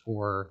Wars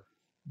or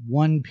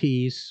One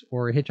Piece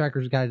or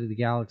Hitchhiker's Guide to the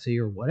Galaxy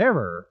or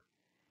whatever,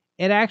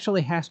 it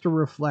actually has to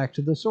reflect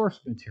the source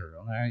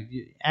material. Now,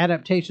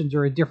 adaptations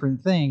are a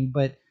different thing,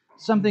 but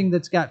something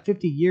that's got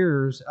 50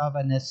 years of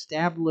an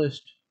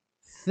established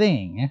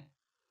thing,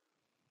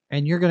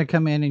 and you're going to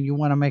come in and you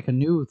want to make a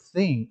new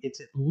thing,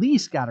 it's at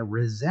least got to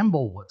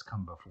resemble what's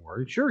come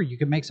before. Sure, you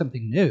can make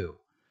something new,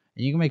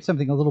 and you can make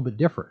something a little bit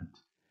different,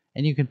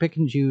 and you can pick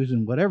and choose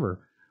and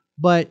whatever,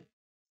 but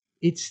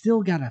it's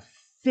still got to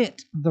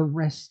fit the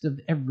rest of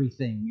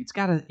everything. It's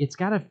got to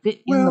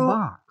fit in the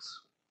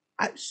box.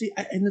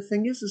 And the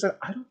thing is that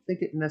I don't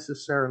think it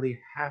necessarily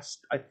has.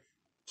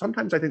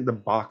 Sometimes I think the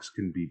box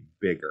can be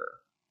bigger.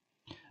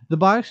 The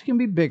box can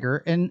be bigger,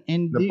 and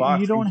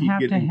you don't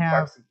have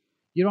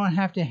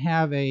to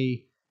have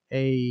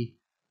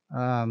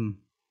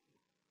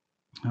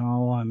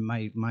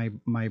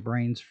my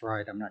brain's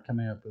fried. I'm not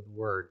coming up with a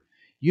word.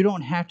 You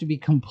don't have to be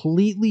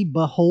completely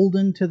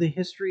beholden to the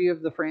history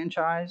of the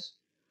franchise,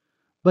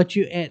 but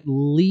you at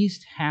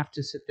least have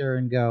to sit there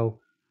and go,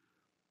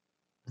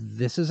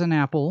 this is an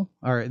apple,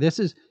 or this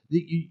is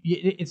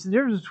it's the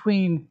difference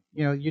between,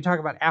 you talk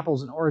about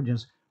apples and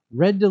oranges.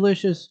 Red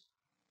Delicious,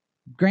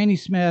 Granny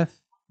Smith,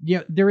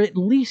 they're at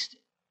least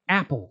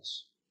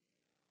apples,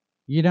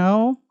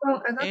 Well,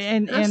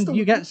 and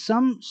you got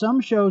some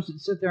shows that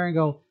sit there and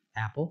go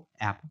apple,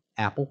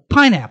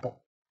 pineapple.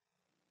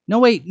 No,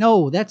 wait,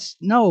 that's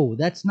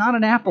not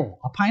an apple.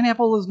 A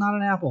pineapple is not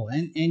an apple,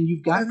 and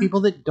you've got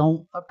people that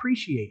don't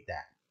appreciate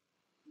that.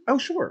 Oh,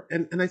 sure,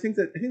 and I think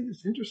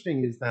what's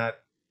interesting is that,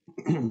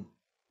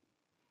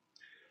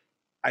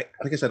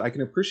 like I said, I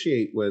can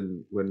appreciate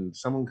when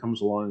someone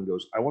comes along and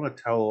goes, I want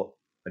to tell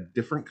a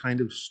different kind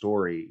of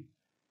story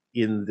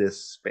in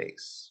this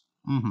space,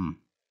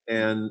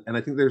 and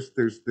I think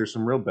there's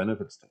some real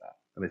benefits to that,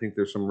 and I think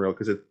there's some real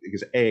because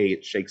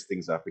it shakes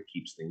things up, it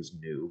keeps things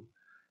new,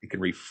 it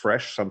can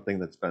refresh something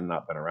that's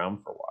not been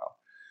around for a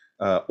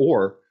while,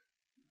 or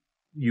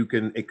you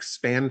can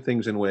expand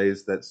things in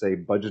ways that, say,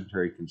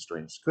 budgetary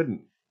constraints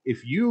couldn't.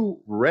 If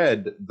you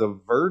read the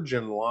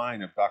Virgin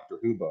line of Doctor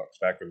Who books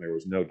back when there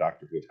was no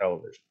Doctor Who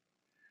television,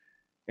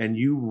 and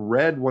you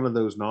read one of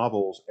those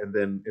novels, and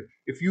then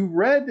if you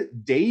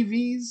read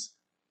Davies'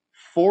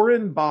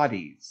 Foreign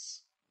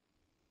Bodies,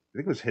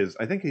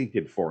 I think he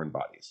did Foreign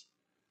Bodies,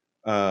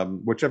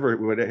 whatever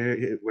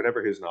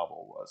his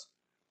novel was,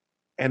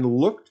 and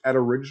looked at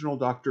original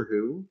Doctor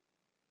Who,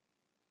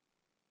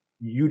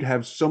 you'd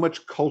have so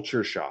much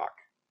culture shock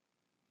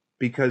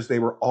because they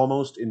were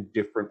almost in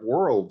different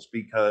worlds,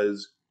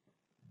 because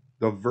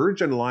the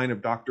Virgin line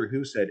of Doctor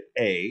Who said,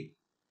 A,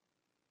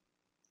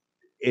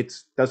 it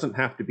doesn't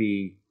have to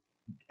be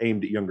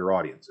aimed at younger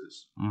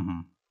audiences.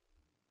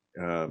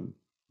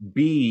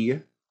 B,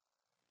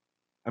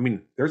 I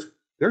mean,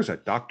 there's a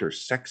Doctor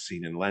sex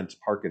scene in Lance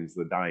Parkin's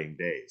The Dying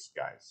Days,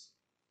 guys.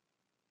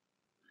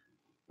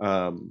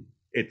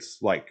 It's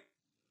like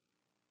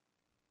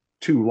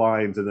 2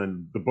 lines and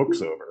then the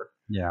book's over.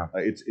 Yeah,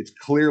 it's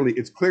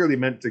clearly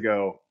meant to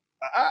go,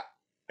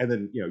 and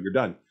then you're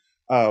done.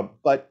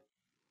 But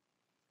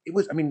it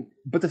was,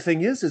 but the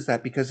thing is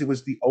that because it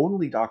was the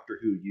only Doctor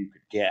Who you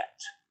could get,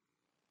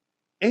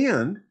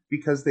 and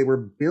because they were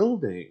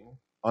building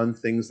on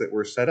things that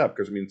were set up,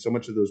 because so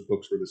much of those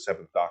books were the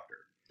Seventh Doctor.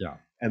 Yeah,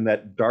 and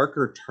that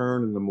darker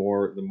turn and the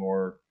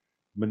more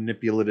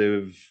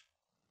manipulative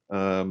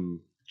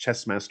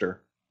chess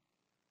master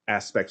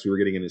aspects we were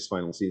getting in his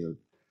final season.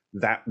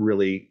 That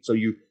really, so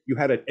you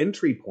had an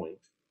entry point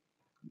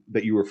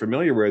that you were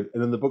familiar with,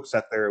 and then the book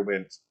sat there and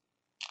went,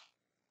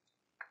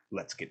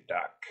 let's get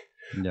dark.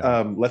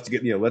 Let's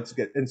get,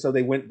 and so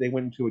they went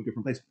to a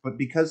different place. But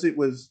because it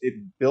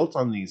built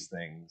on these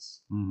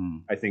things,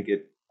 I think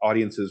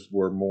audiences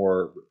were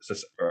more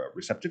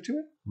receptive to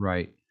it.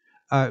 Right.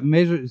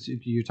 Mazer,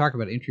 you talk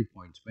about entry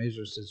points.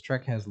 Mazer says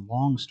Trek has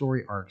long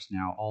story arcs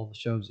now. All the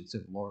shows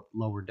except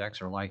Lower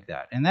Decks are like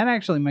that, and that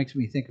actually makes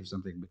me think of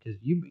something, because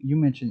you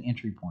mentioned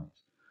entry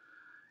points.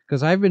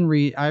 Because I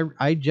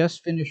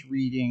just finished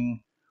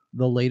reading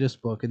the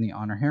latest book in the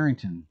Honor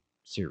Harrington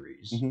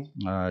series,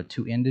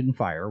 To End in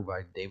Fire,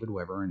 by David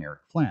Weber and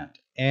Eric Flint,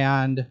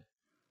 and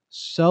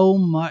so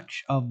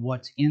much of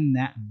what's in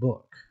that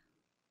book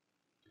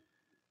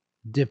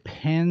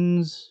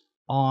depends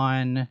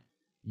on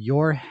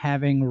your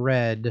having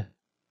read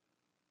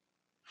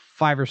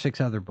 5 or 6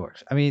 other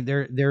books.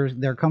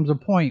 There comes a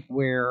point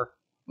where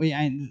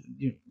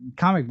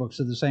comic books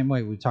are the same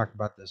way. We talked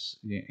about this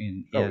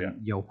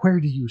where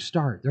do you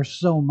start? There's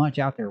so much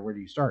out there. Where do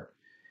you start?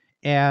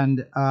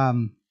 And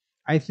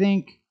I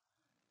think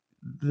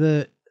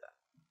the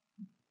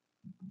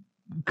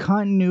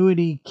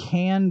continuity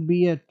can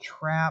be a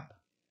trap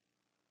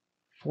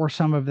for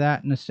some of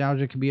that.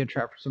 Nostalgia can be a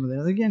trap for some of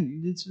that.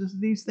 Again, it's just,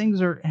 these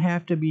things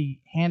have to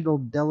be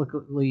handled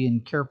delicately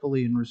and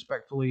carefully and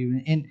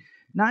respectfully, and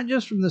not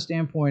just from the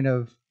standpoint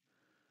of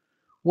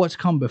what's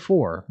come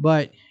before,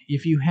 but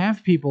if you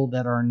have people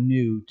that are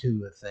new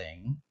to a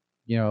thing,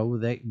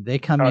 they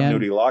come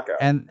Continuity in lockout.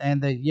 and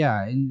and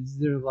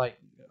they're like,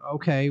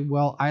 okay,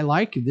 well, I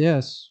like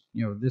this,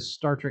 this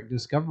Star Trek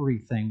Discovery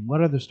thing.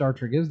 What other Star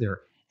Trek is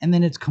there? And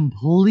then it's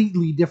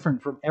completely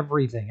different from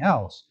everything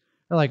else.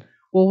 They're like,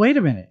 well, wait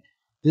a minute.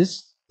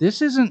 This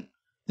isn't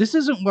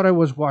what I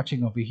was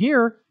watching over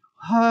here.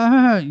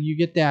 You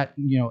get that,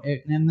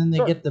 and then they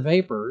get the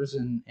vapors,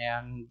 and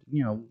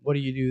what do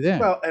you do then?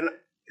 Well, and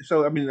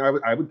so I mean,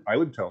 I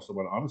would tell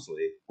someone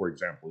honestly, for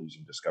example,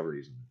 using Discovery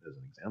as an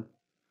example,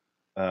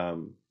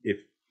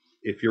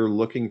 if you're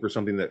looking for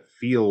something that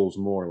feels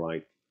more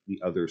like the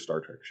other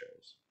Star Trek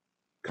shows,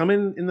 come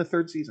in the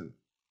third season,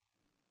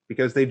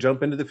 because they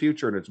jump into the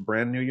future and it's a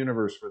brand new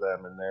universe for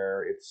them, and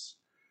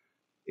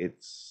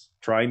it's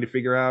trying to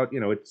figure out,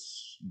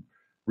 it's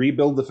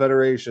rebuild the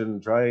Federation,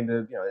 trying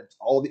to,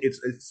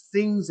 it's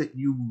things that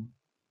you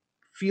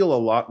feel a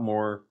lot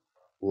more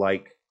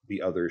like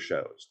the other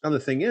shows. Now the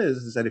thing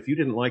is that if you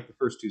didn't like the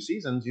first 2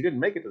 seasons, you didn't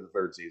make it to the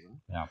third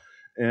season. Yeah.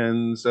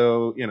 And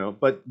so,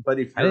 but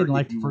if I didn't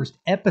like the first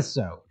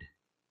episode.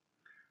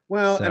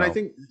 Well, so. And I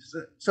think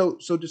so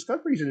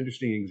Discovery is an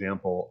interesting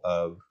example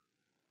of,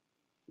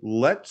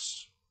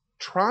 let's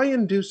try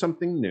and do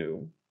something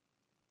new,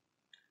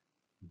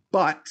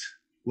 but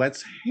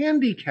let's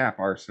handicap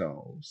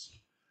ourselves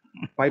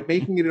by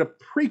making it a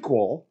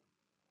prequel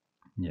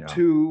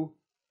to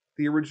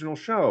the original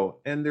show.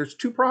 And there's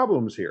 2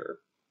 problems here.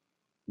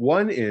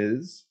 One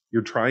is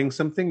you're trying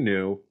something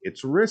new.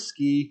 It's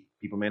risky.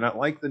 People may not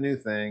like the new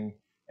thing.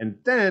 And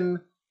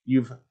then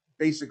you've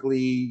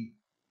basically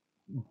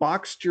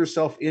boxed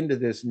yourself into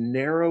this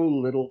narrow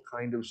little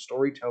kind of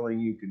storytelling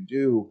you could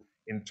do,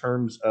 in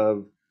terms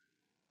of,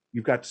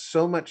 you've got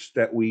so much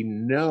that we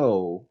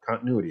know,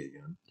 continuity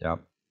again,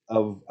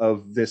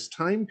 of this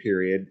time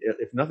period,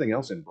 if nothing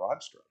else in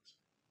broad strokes,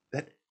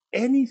 that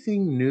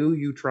anything new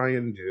you try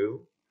and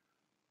do,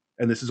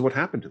 and this is what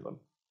happened to them,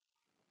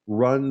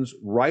 runs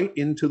right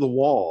into the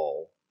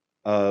wall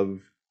of,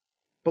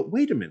 but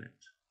wait a minute,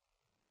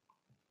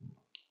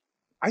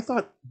 I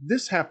thought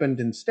this happened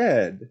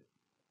instead.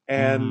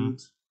 And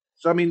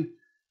so, I mean,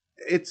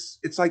 it's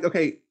like,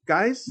 okay,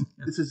 guys,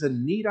 this is a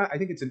neat, I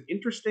think it's an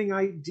interesting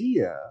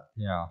idea.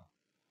 Yeah.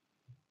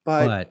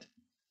 But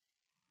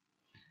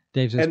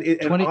Dave says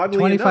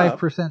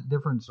 25%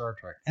 different Star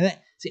Trek. And then,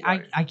 see,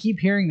 right. I keep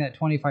hearing that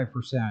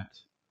 25%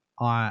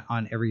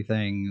 on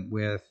everything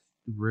with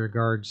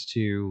regards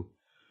to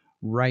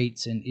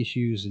rights and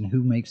issues and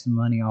who makes the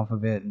money off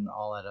of it and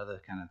all that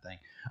other kind of thing.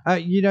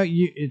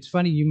 It's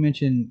funny you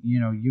mentioned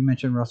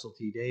Russell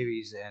T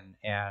Davies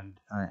and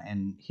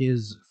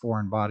his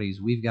Foreign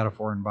Bodies. We've got a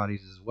Foreign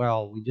Bodies as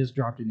well. We just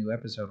dropped a new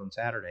episode on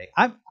Saturday.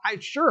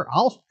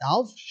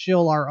 I'll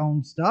shill our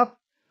own stuff.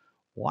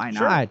 Why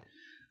not?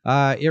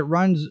 Sure. It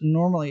runs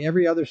normally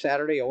every other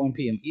Saturday at 1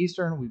 p.m.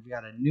 Eastern. We've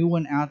got a new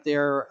one out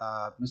there.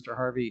 Mr.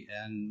 Harvey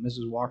and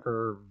Mrs.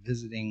 Walker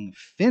visiting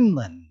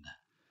Finland.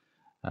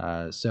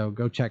 So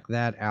go check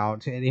that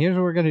out. And here's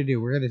what we're going to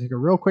do. We're going to take a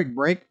real quick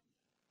break.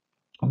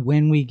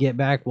 When we get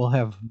back, we'll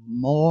have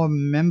more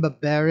member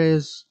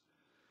berries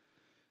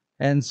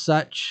and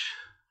such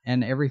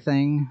and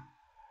everything.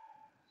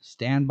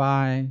 Stand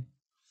by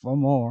for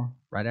more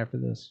right after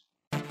this.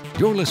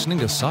 You're listening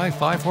to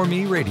Sci-Fi for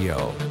Me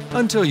Radio,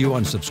 until you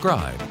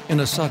unsubscribe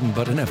in a sudden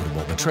but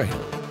inevitable betrayal.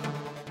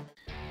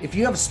 If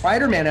you have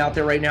Spider-Man out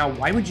there right now,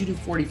 why would you do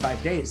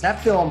 45 days?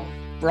 That film,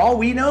 for all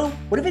we know,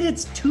 what if it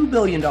hits $2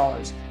 billion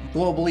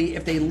globally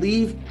if they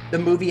leave the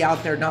movie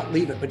out there, not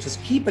leave it, but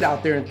just keep it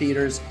out there in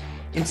theaters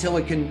until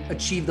it can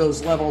achieve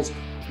those levels,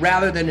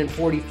 rather than in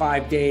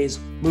 45 days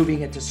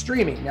moving it to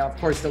streaming. Now, of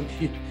course,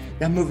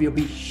 that movie will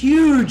be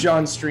huge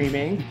on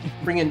streaming,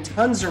 bring in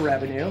tons of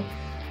revenue.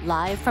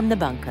 Live from the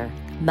bunker,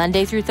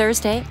 Monday through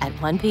Thursday at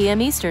 1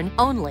 p.m. Eastern,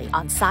 only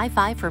on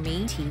Sci-Fi for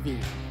Me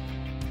TV.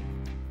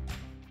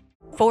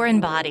 Foreign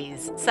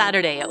Bodies,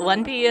 Saturday at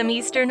 1 p.m.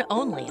 Eastern,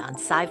 only on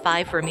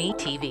Sci-Fi for Me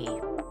TV.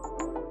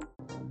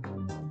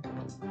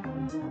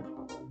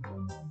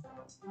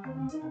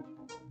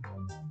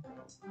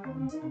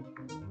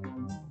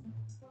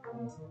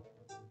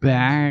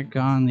 Back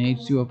on the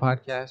H2O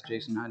podcast,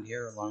 Jason Hunt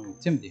here along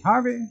with Timothy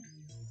Harvey.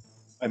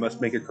 I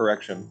must make a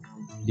correction.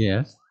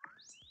 Yes.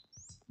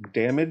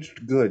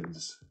 Damaged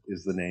Goods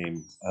is the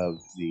name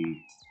of the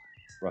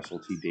Russell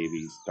T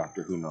Davies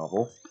Doctor Who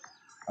novel.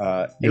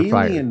 Alien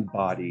fired.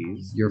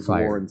 Bodies. You're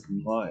fired. Lawrence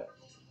Miles.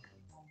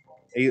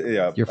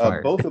 You're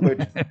fired. Both of which.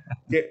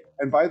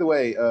 And by the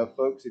way,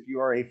 folks, if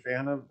you are a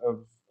fan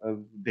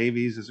of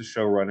Davies as a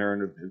showrunner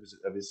and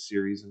of his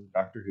series and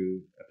Doctor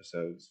Who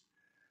episodes,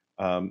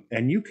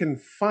 and you can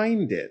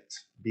find it,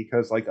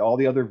 because like all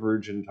the other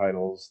Virgin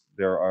titles,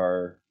 they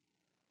are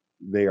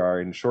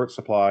in short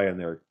supply and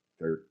they're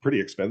pretty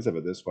expensive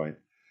at this point.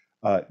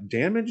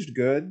 Damaged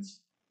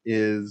Goods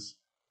is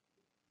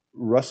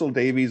Russell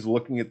Davies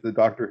looking at the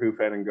Doctor Who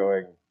fan and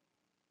going,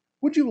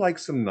 "Would you like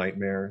some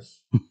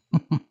nightmares?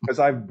 Because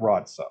I've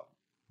brought some."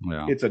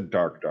 Yeah. It's a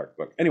dark, dark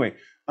book. Anyway,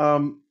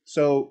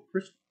 so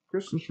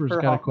Christopher's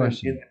got a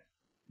question.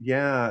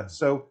 Yeah.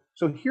 So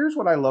here's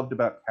what I loved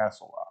about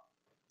Castle Rock,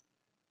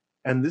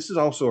 and this is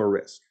also a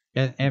risk.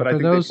 And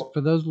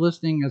for those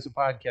listening as a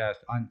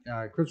podcast on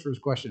Christopher's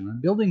question on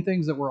building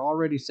things that were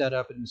already set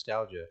up in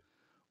nostalgia,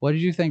 what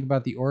did you think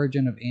about the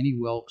origin of Annie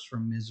Wilkes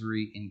from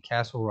Misery in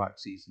Castle Rock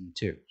season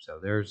 2? So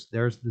there's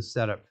the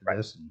setup for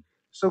this.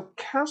 So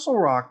Castle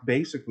Rock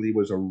basically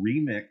was a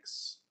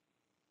remix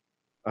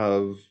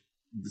of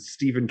the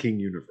Stephen King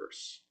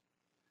universe,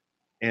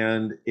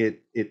 and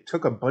it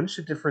took a bunch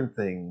of different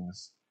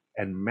things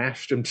and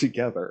mashed them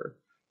together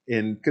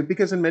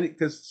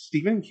because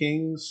Stephen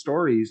King's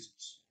stories,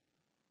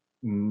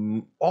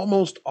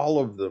 almost all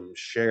of them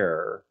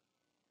share.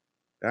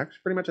 Actually,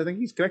 pretty much, I think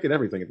he's connected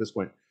everything at this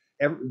point.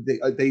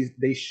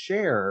 They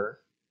share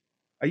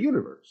a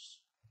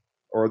universe,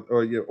 or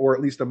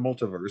at least a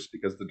multiverse,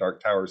 because the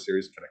Dark Tower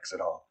series connects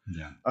it all.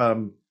 Yeah.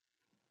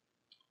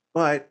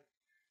 But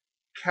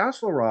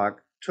Castle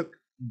Rock took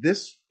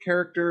this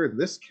character and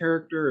this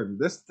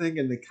thing,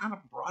 and they kind of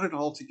brought it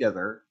all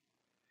together.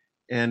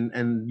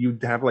 And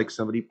you'd have like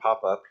somebody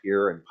pop up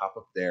here and pop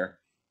up there,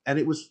 and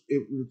it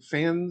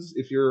fans,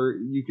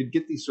 you could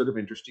get these sort of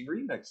interesting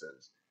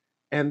remixes,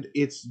 and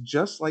it's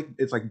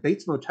like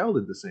Bates Motel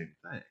did the same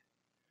thing,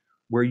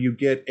 where you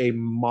get a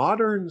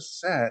modern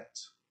set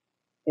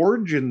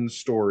origin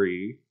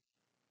story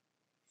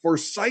for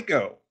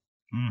Psycho.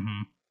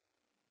 Mm-hmm.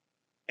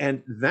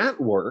 And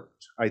that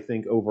worked, I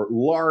think,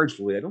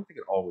 largely. I don't think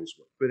it always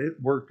worked, but it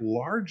worked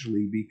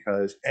largely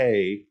because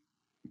A,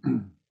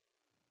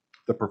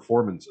 the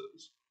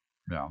performances.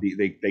 Yeah.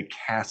 They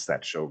cast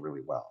that show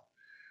really well.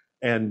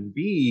 And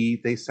B,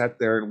 they sat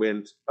there and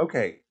went,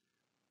 okay,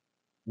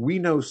 we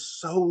know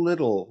so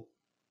little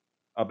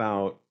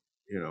about,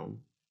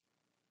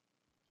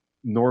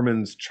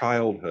 Norman's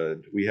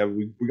childhood. We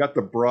got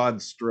the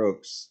broad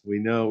strokes. We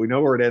know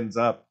where it ends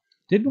up.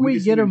 Didn't we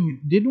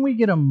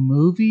get a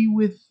movie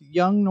with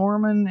young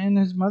Norman and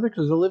his mother?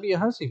 Because Olivia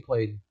Hussey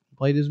played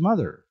his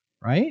mother,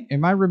 right?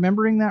 Am I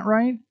remembering that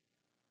right?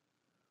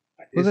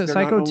 Was it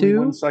Psycho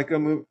 2?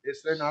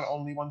 Is there not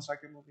only one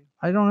Psycho movie?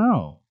 I don't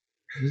know.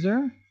 Is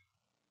there?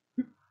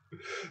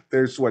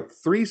 There's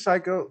 3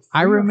 Psycho?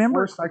 I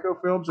remember 4 Psycho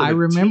films. I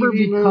remember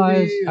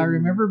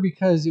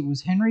because it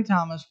was Henry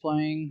Thomas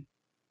playing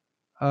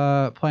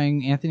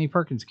Anthony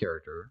Perkins'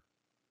 character,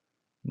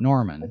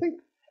 Norman. I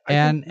think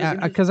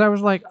because I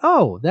was like,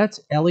 oh, that's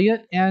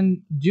Elliot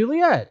and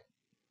Juliet.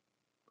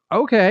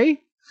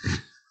 Okay.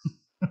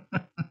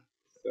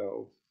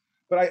 So,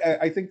 but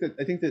I think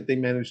that they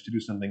managed to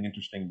do something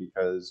interesting,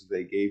 because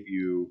they gave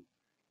you,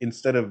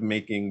 instead of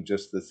making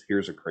just this,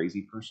 here's a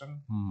crazy person,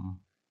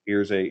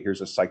 here's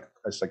a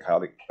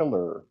psychotic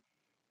killer,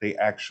 they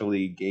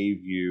actually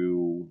gave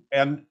you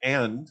and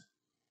an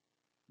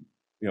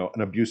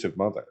abusive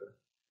mother.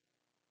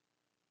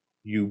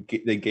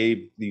 They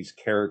gave these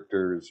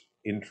characters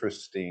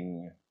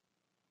interesting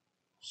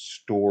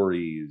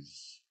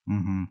stories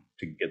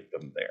to get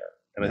them there,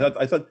 and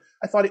I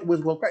thought it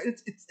was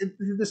It's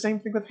the same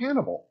thing with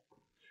Hannibal,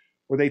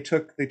 where they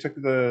took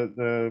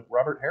the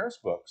Robert Harris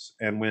books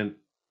and went,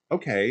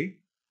 okay,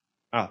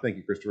 thank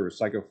you, Christopher.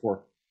 Psycho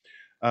 4.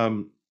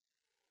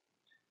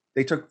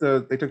 They took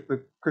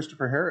the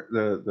Christopher Harris,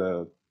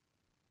 the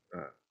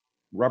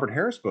Robert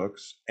Harris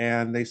books,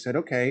 and they said,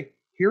 okay,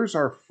 here's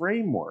our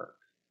framework.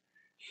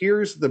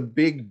 Here's the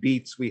big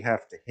beats we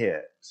have to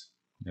hit.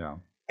 Yeah.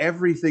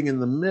 Everything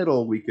in the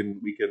middle we can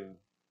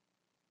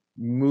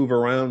move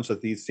around so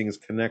that these things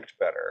connect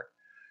better.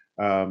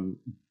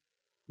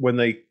 When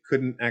they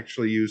couldn't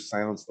actually use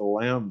Silence of the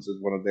Lambs as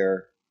one of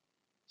their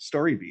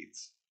story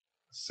beats,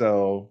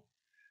 so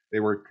they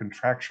were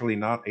contractually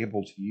not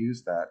able to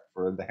use that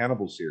for the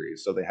Hannibal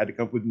series. So they had to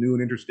come up with new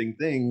and interesting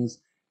things,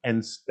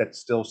 and that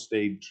still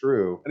stayed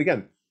true. And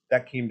again,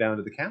 that came down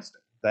to the casting.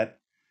 That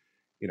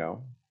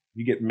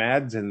you get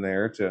Mads in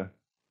there to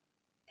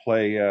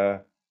play,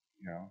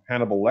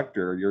 Hannibal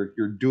Lecter.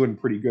 You're doing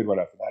pretty good right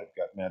after that. You've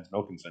got Mads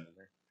Mikkelsen in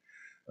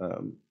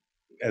there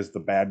as the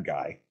bad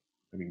guy.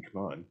 I mean,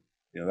 come on,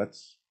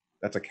 that's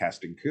a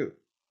casting coup.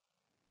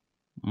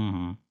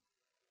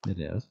 It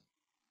is.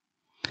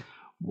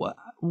 What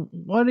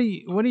do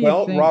you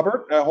Well, think?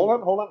 Robert, hold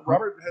on.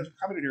 Robert has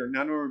commented here.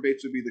 Now Norman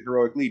Bates would be the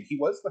heroic lead. He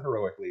was the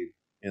heroic lead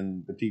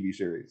in the TV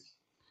series.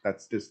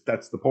 That's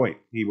the point.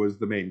 He was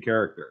the main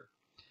character.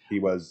 He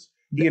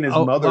and his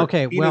mother.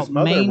 Okay,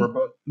 were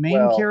both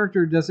main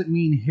character doesn't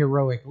mean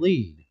heroic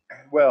lead.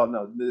 Well,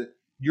 no,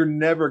 you're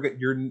never.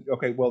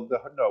 Okay. Well,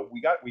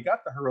 we got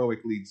the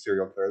heroic lead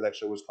serial killer. That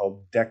show was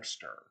called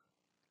Dexter.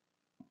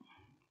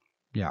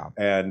 Yeah,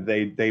 and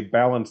they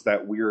balance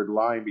that weird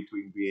line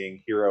between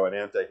being hero and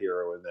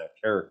anti-hero in that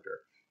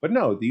character. But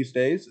no, these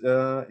days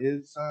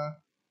is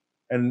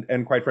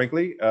and quite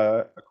frankly,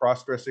 a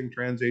cross-dressing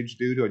trans-age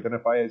dude to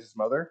identify as his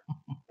mother.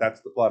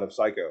 That's the plot of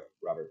Psycho,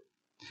 Robert.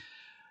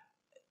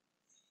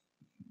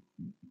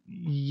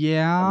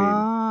 Yeah,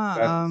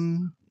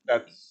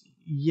 That's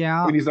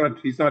yeah. I mean,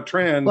 he's not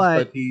trans,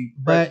 but he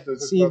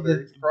dresses see, as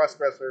he's a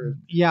cross-dresser.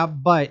 Yeah,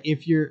 but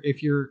if you're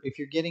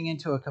getting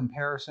into a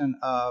comparison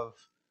of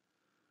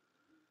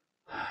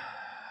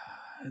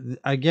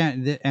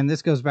again, and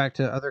this goes back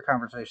to other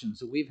conversations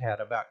that we've had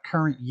about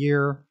current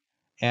year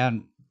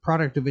and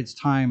product of its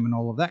time and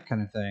all of that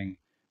kind of thing,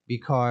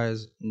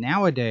 because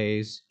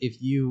nowadays if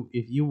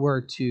you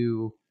were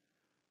to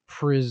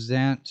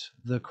present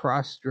the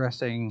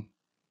cross-dressing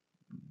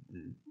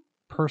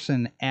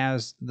person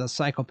as the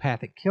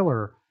psychopathic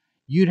killer,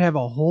 you'd have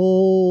a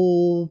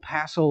whole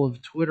passel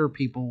of Twitter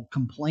people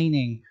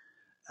complaining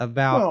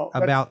about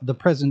the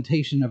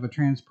presentation of a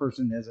trans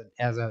person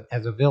as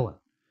a villain.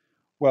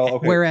 Well,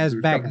 okay. Whereas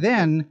back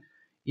then,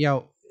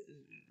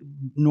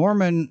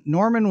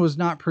 Norman was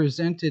not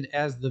presented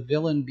as the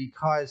villain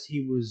because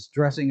he was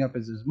dressing up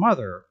as his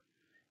mother.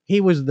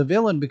 He was the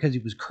villain because he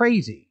was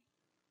crazy.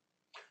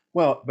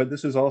 Well, but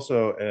this is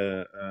also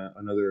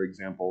another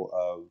example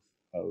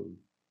of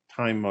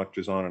time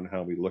marches on and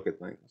how we look at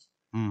things.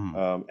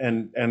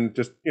 Mm-hmm. And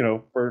just,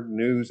 for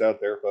news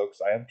out there, folks,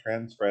 I have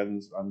trans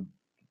friends.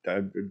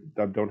 I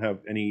don't have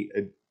any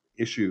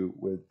issue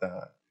with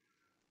that.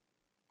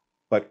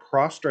 But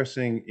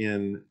cross-dressing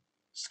in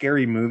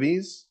scary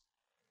movies,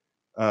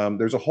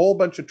 there's a whole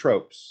bunch of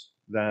tropes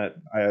that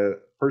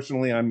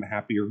I'm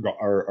happy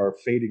are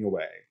fading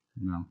away.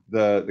 No.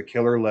 The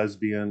killer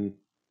lesbian,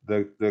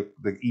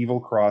 the evil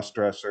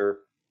cross-dresser,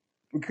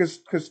 because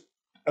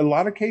a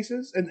lot of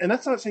cases, and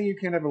that's not saying you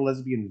can't have a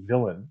lesbian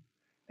villain,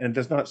 and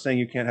that's not saying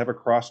you can't have a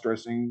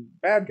cross-dressing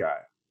bad guy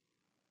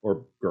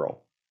or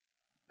girl.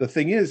 The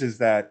thing is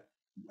that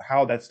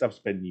how that stuff's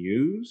been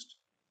used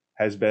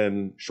has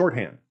been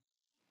shorthand,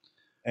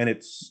 and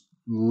it's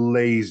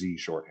lazy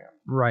shorthand.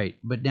 Right,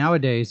 but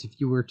nowadays, if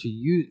you were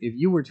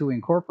to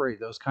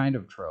incorporate those kind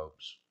of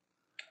tropes,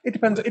 it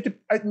depends. I think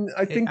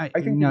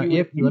no,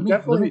 you would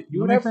have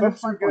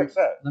folks who get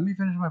upset. Let me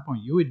finish my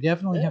point. You would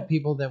definitely have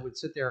people that would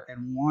sit there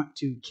and want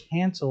to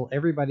cancel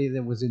everybody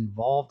that was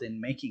involved in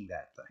making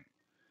that thing.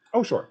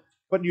 Oh, sure,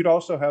 but you'd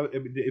also have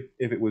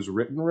if it was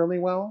written really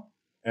well,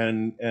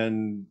 and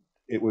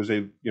it was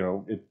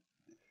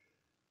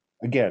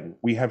again,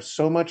 we have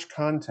so much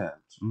content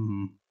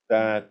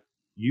that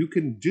you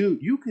can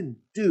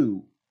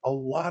do a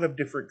lot of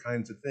different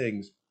kinds of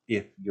things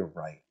if you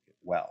write it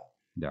well.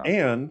 Yeah.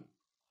 And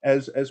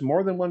as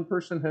more than one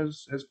person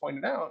has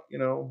pointed out,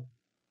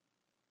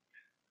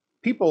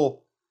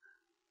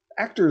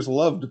 actors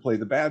love to play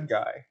the bad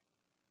guy.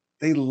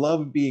 They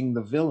love being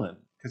the villain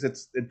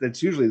because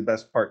it's usually the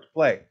best part to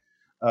play.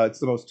 It's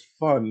the most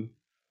fun.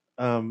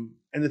 And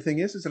the thing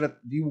is that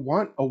you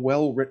want a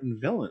well-written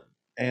villain,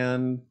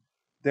 and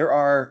there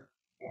are,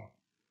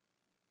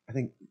 I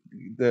think,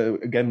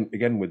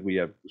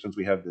 since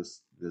we have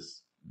this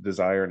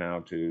desire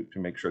now to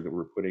make sure that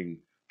we're putting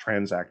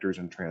trans actors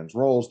in trans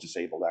roles,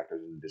 disabled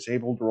actors in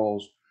disabled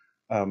roles.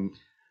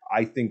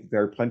 I think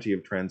there are plenty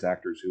of trans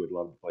actors who would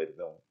love to play the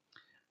villain.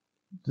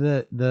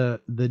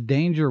 The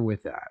danger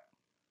with that,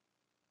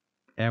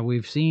 and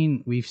we've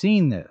seen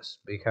this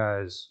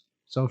because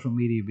social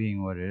media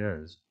being what it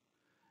is,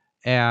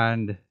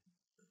 and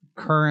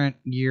current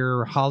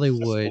year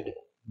Hollywood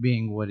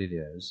being what it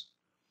is,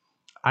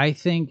 I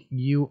think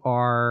you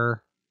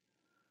are,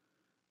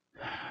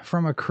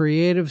 from a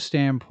creative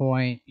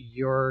standpoint,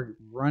 you're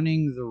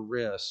running the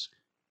risk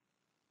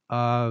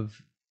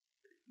of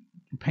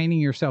painting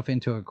yourself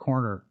into a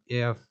corner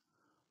if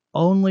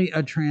only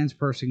a trans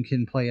person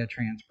can play a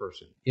trans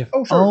person. If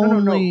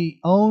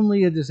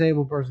only a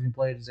disabled person can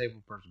play a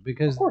disabled person,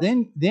 because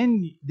then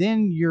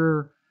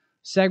you're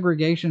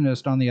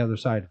segregationist on the other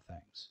side of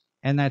things,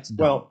 and that's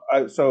dumb.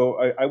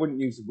 Well, I wouldn't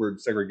use the word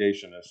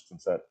segregationist,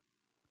 since that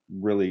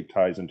really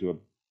ties into a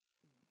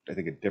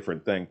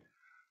different thing.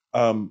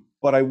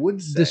 But I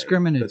would say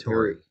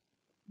discriminatory.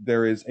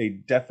 There is a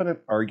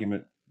definite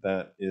argument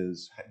that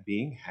is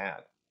being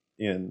had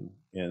in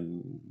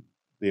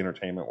the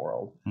entertainment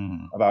world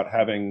about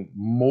having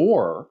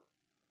more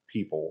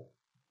people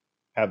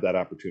have that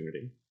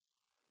opportunity.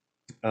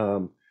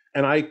 And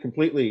I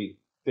completely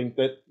think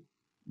that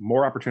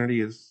more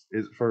opportunity is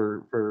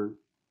for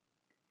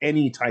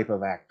any type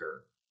of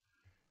actor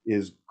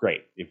is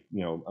great. If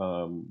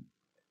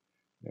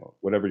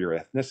whatever your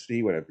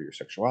ethnicity, whatever your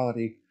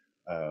sexuality,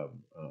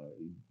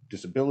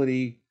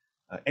 disability,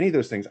 any of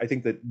those things, I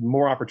think that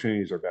more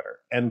opportunities are better.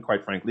 And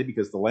quite frankly,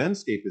 because the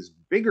landscape is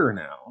bigger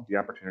now, the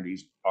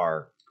opportunities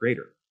are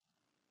greater.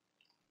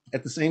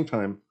 At the same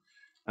time,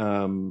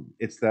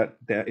 it's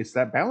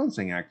that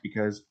balancing act,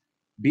 because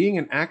being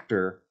an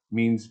actor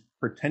means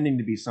pretending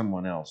to be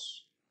someone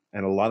else.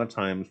 And a lot of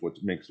times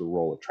what makes a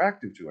role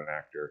attractive to an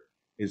actor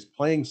is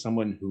playing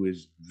someone who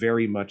is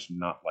very much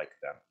not like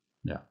them.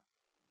 Yeah.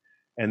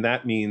 And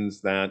that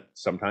means that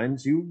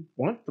sometimes you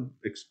want to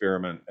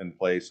experiment and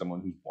play someone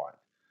who's blind,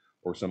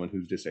 or someone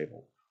who's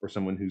disabled, or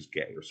someone who's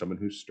gay, or someone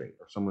who's straight,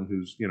 or someone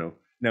who's,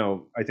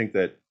 Now, I think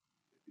that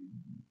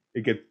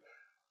it gets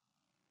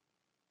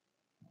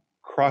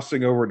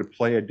crossing over to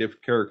play a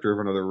different character of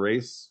another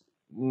race.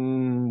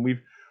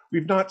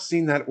 we've not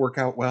seen that work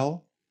out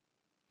well.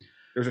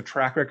 There's a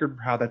track record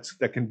for how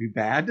that can be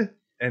bad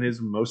and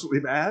is mostly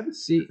bad.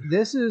 See,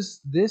 this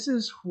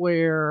is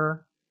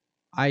where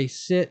I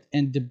sit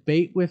and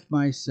debate with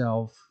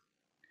myself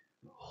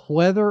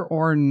whether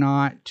or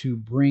not to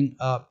bring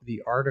up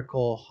the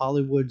article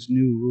Hollywood's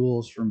New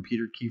Rules from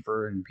Peter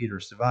Kiefer and Peter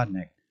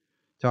Savodnik,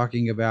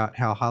 talking about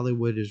how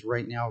Hollywood is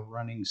right now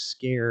running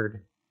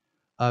scared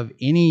of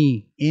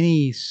any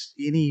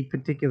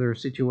particular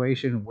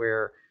situation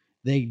where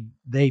they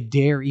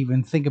dare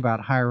even think about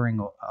hiring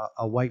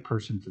a white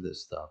person for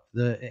this stuff.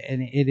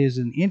 And it is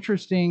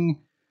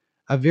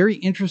a very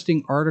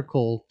interesting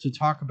article to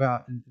talk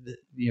about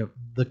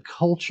the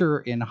culture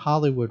in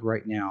Hollywood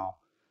right now,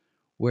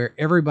 where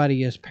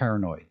everybody is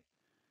paranoid,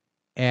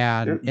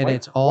 and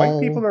it's all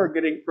white people are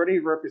getting pretty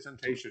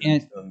representation.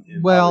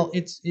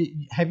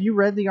 Have you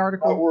read the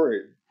article? Not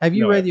worried. Have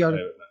you read the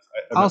article?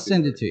 I'll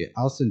send it to you.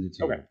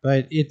 Okay.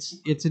 But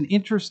it's an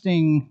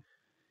interesting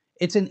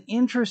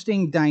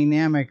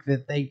dynamic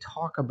that they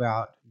talk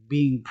about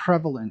being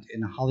prevalent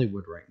in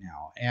Hollywood right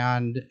now,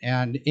 and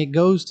it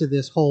goes to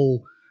this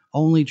whole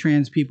only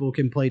trans people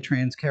can play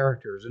trans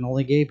characters, and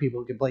only gay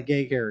people can play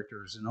gay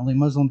characters, and only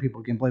Muslim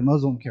people can play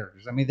Muslim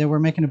characters. I mean, they were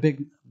making a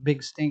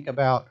big stink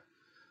about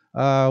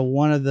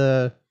one of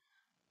the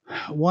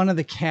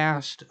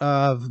cast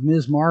of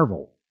Ms.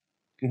 Marvel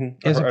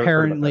is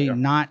apparently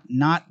not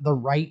the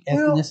right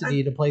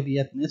ethnicity to play the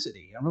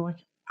ethnicity. I'm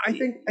like, I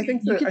think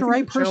you get the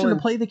right person to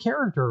play the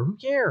character. Who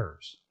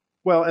cares?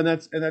 Well, and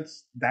that's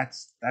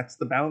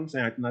the balancing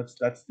act, and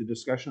that's the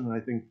discussion that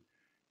I think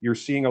you're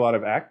seeing a lot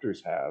of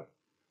actors have.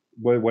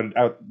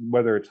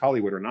 Whether it's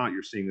Hollywood or not,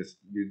 you're seeing this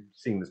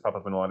pop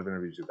up in a lot of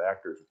interviews with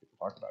actors when people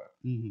talk about it.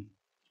 Mm-hmm.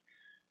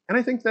 And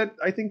I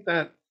think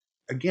that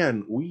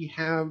again, we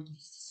have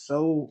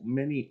so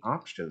many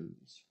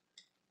options.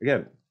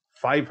 Again,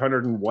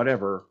 500 and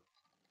whatever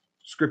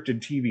scripted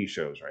TV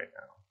shows right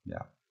now.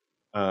 Yeah.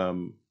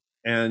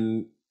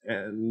 And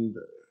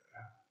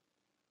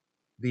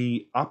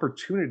the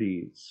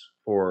opportunities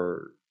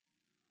for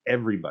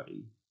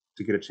everybody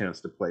to get a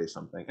chance to play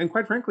something. And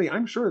quite frankly,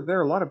 I'm sure there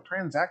are a lot of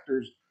trans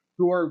actors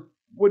who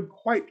would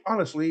quite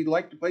honestly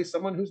like to play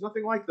someone who's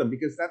nothing like them,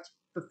 because that's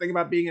the thing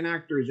about being an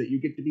actor, is that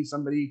you get to be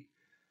somebody.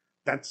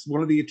 That's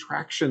one of the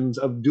attractions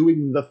of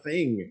doing the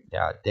thing.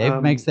 Yeah,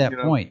 Dave makes that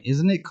point.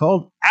 Isn't it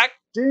called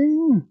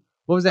acting?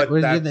 What was that?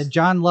 Was it the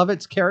John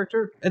Lovett's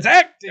character? It's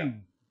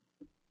acting.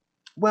 Yeah.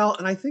 Well,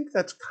 and I think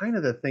that's kind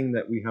of the thing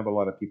that we have a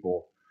lot of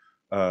people.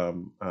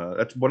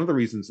 That's one of the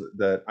reasons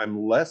that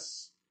I'm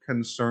less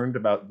concerned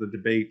about the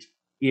debate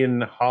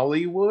in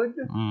Hollywood.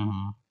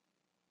 Mm-hmm.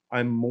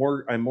 I'm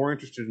more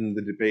interested in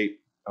the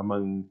debate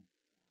among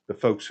the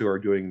folks who are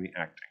doing the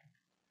acting,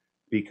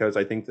 because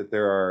I think that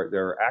there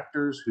are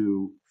actors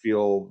who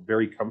feel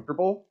very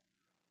comfortable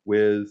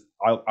with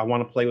I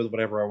want to play with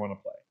whatever I want to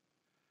play,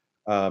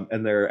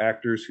 and there are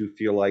actors who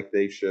feel like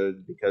they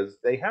should, because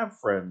they have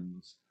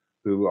friends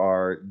who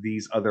are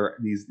these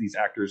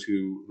actors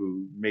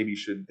who maybe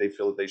they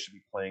feel that they should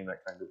be playing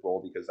that kind of role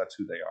because that's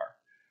who they are.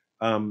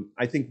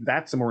 I think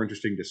that's a more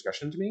interesting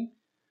discussion to me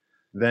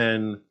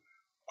than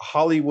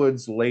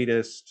Hollywood's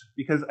latest,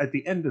 because at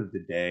the end of the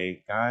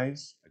day,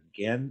 guys,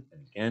 again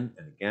and again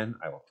and again,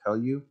 I will tell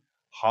you,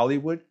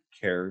 Hollywood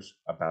cares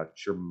about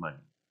your money.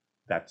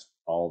 That's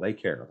all they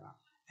care about.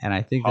 And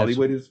I think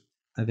Hollywood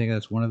I think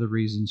that's one of the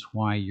reasons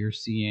why you're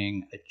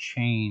seeing a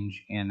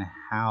change in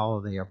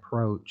how they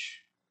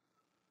approach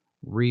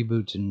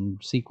reboots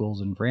and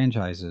sequels and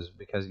franchises,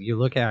 because you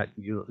look at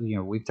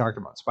we've talked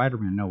about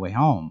Spider-Man No Way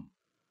Home,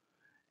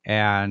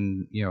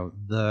 and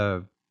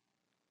the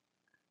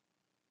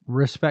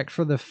respect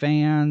for the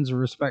fans,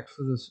 respect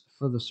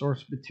for the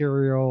source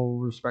material,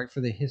 respect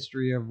for the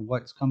history of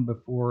what's come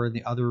before,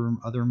 the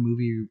other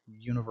movie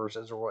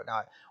universes or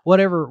whatnot,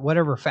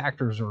 whatever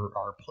factors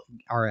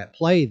are at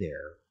play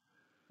there.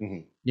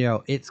 Mm-hmm.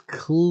 It's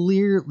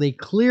clear they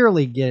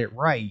clearly get it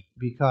right,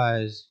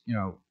 because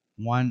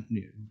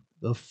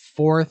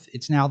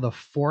it's now the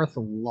fourth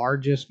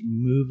largest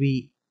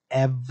movie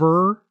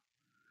ever,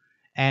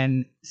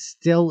 and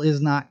still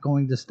is not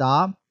going to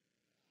stop.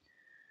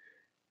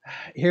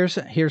 Here's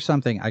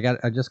something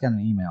I just got an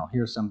email.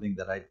 Here's something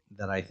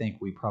that I think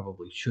we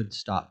probably should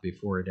stop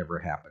before it ever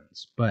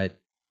happens, but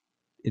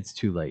it's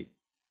too late.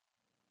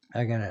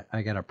 I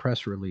got a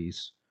press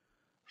release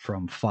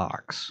from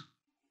Fox.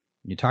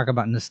 You talk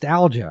about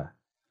nostalgia.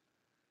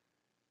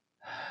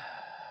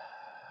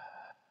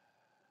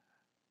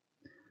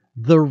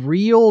 The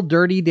Real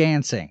Dirty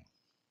Dancing.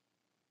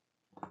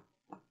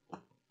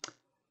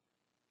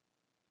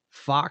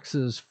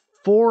 Fox's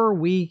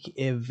 4-week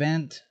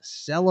event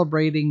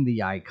celebrating the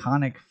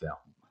iconic film.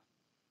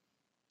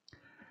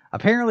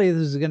 Apparently,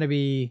 this is going to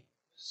be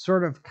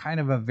sort of kind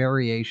of a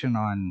variation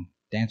on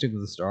Dancing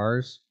with the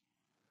Stars.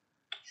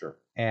 Sure.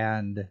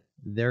 And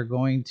they're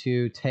going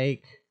to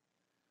take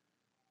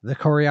the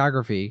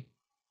choreography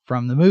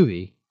from the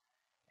movie,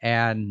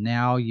 and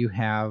now you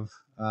have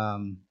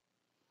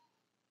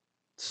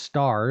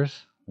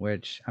stars,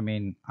 which, I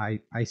mean, I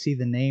see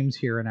the names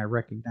here and I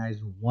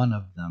recognize one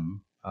of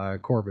them.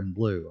 Corbin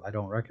Bleu. I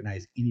don't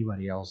recognize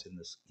anybody else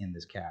in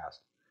this cast.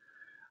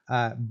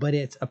 But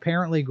it's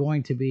apparently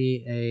going to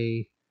be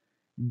a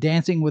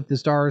Dancing with the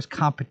Stars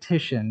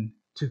competition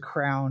to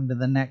crown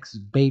the next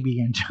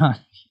Baby and Johnny.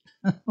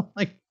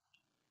 Like,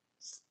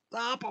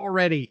 stop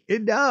already.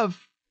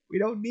 Enough. We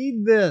don't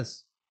need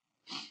this.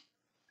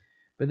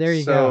 But there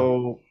you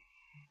go.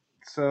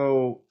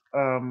 So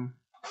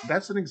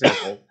that's an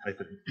example, I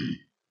think,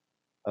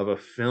 of a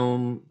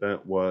film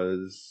that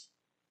was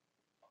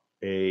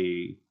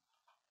a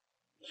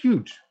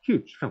huge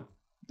film.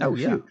 Oh,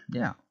 yeah. Huge.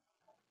 Yeah.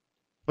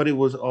 But it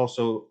was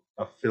also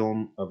a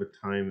film of a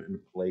time and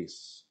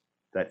place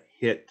that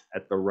hit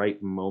at the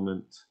right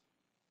moment.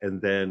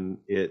 And then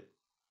it,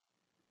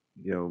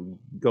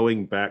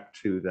 going back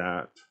to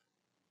that,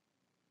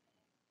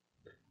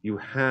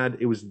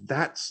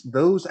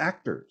 those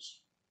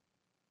actors.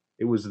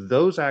 It was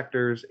those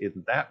actors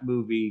in that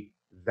movie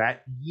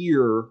that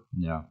year.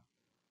 Yeah.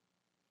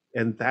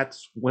 And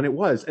that's when it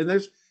was. And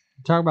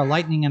talk about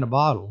lightning in a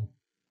bottle.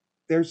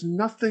 There's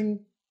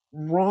nothing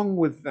wrong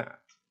with that.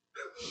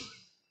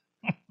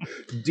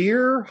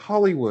 Dear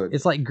Hollywood.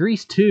 It's like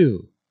Grease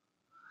 2.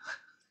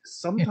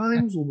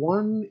 Sometimes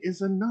one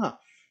is enough.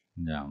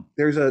 No.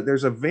 There's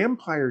a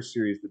vampire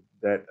series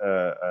that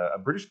a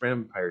British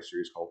vampire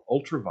series called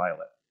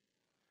Ultraviolet.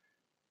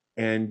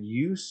 And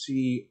you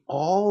see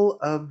all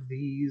of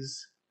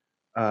these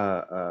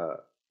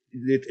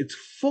it's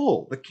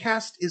full. The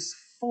cast is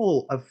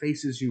full of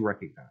faces you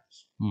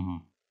recognize. Mm-hmm.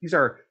 These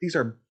are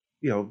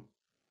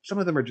some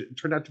of them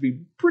turned out to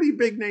be pretty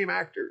big name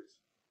actors,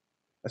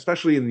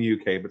 especially in the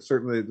UK, but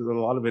certainly there's a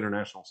lot of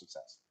international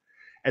success.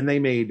 And they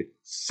made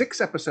 6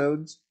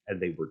 episodes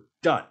and they were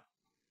done.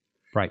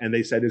 Right. And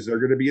they said, is there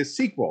going to be a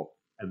sequel?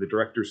 And the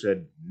director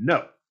said,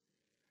 no.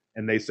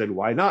 And they said,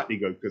 why not? And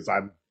he goes, because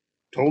I've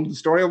told the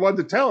story I wanted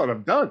to tell and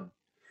I'm done.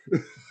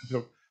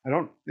 So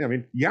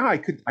I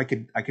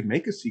could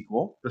make a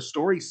sequel. The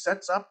story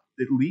sets up,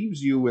 it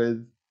leaves you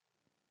with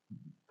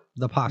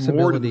the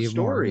possibility of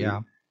more.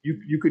 Yeah.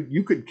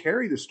 You could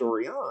carry the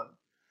story on.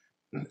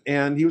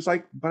 And he was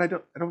like, but I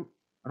don't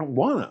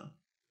wanna.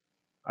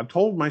 I've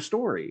told my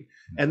story.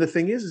 And the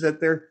thing is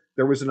that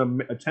there was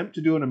an attempt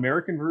to do an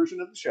American version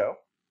of the show.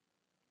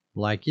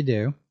 Like you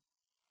do.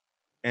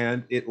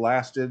 And it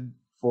lasted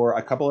for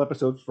a couple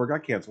episodes before it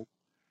got canceled.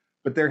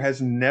 But there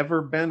has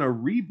never been a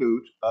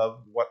reboot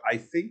of what I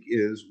think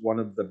is one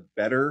of the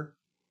better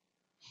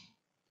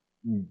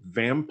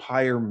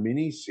vampire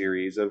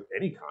miniseries of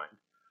any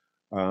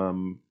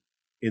kind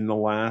in the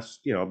last,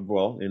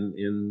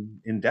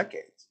 in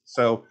decades.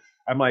 So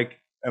I'm like,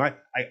 and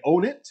I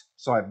own it,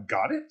 so I've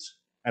got it,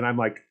 and I'm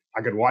like,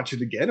 I could watch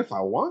it again if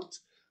I want.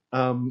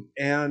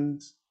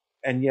 And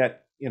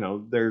yet,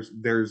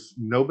 there's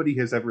nobody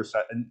has ever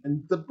said,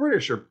 and the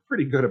British are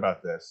pretty good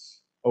about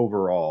this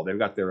overall. They've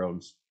got their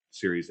own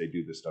series they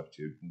do this stuff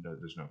too.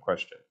 There's no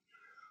question.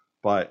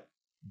 But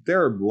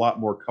they're a lot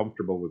more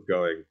comfortable with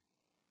going,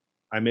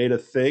 I made a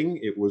thing,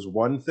 it was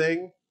one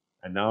thing,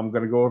 and now I'm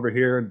going to go over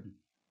here and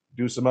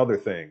do some other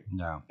thing.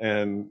 No.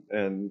 And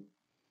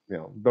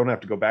don't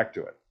have to go back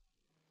to it.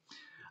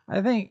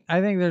 I think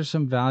there's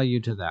some value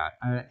to that.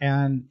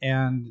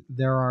 And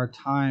there are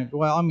times,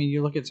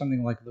 you look at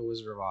something like The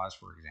Wizard of Oz,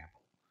 for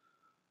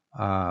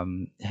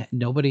example.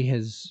 Nobody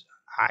has,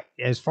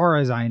 as far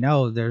as I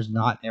know, there's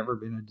not ever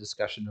been a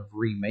discussion of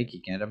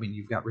remaking it. I mean,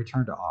 you've got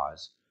Return to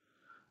Oz.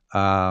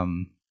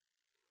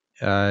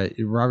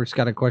 Robert's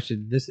got a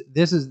question.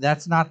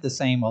 That's not the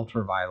same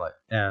Ultraviolet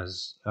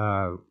as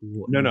no.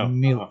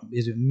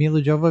 Is it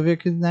Mila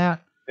Jovovich in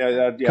that?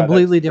 Yeah,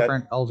 completely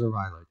different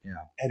Ultraviolet. Yeah,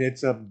 and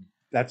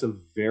that's a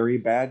very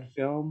bad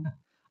film.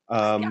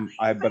 I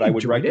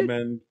would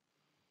recommend.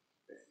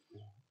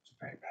 It's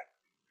very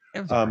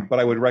bad. But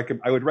I would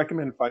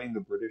recommend finding the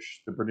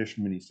British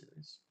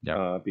miniseries.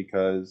 Yeah.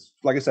 Because,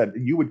 like I said,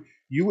 you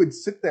would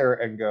sit there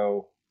and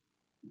go,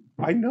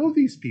 I know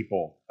these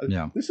people.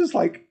 Yeah. This is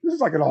like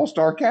an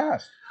all-star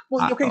cast.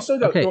 Well, okay,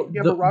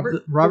 but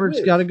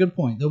Robert's got a good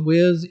point. The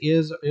Wiz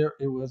it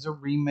was a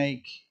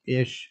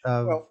remake-ish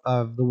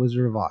of The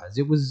Wizard of Oz.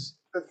 It was.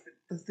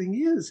 The thing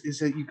is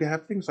that you can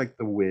have things like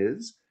The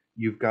Wiz.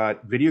 You've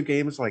got video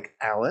games like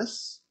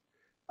Alice.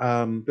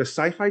 The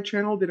Sci-Fi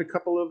Channel did a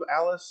couple of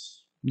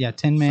Alice. Yeah,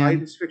 Tin Man.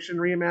 Science fiction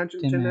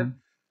reimagined Tin Man.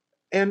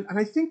 And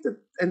I think that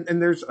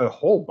and there's a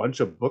whole bunch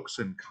of books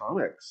and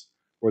comics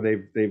where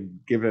they've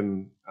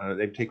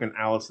taken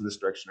Alice in this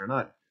direction or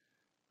not.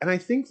 And I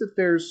think that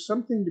there's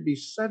something to be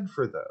said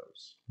for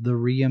those. The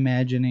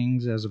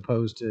reimaginings as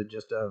opposed to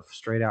just a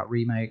straight out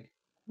remake.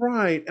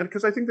 Right. And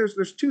because I think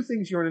there's two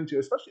things you run into,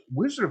 especially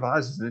Wizard of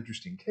Oz is an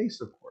interesting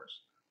case, of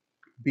course,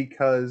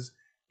 because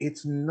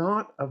it's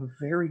not a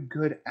very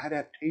good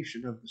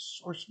adaptation of the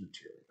source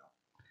material.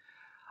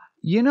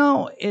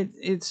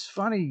 It's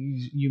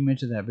funny you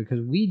mentioned that because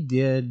we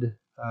did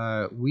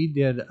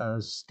a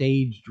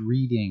staged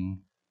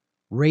reading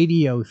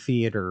radio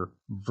theater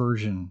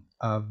version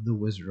of The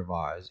Wizard of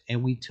Oz,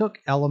 and we took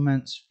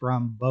elements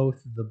from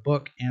both the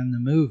book and the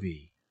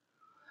movie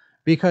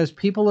because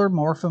people are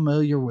more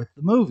familiar with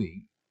the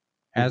movie.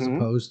 as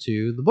opposed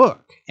to the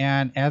book.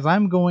 And as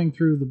I'm going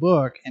through the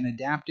book and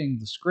adapting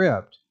the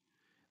script,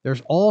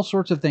 there's all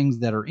sorts of things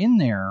that are in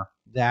there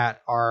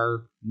that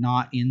are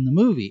not in the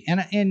movie.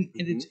 And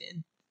it's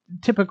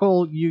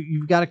typical.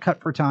 You've got to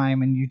cut for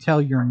time, and you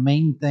tell your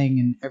main thing,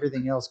 and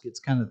everything else gets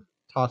kind of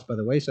tossed by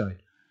the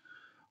wayside.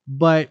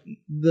 But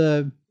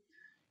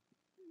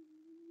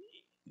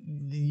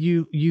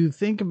you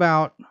think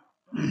about,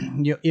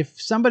 if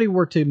somebody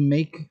were to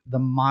make the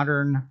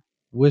modern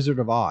Wizard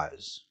of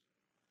Oz,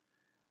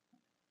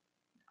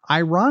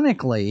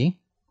 ironically,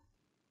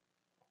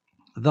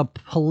 the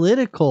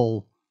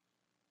political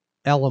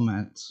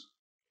elements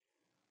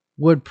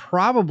would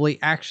probably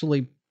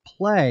actually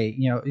play.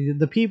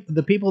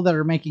 The people that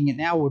are making it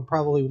now would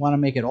probably want to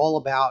make it all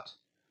about,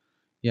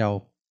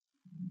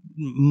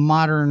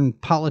 modern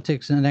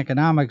politics and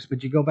economics.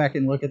 But you go back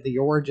and look at the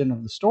origin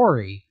of the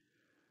story,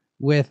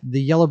 with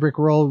the yellow brick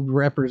road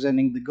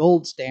representing the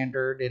gold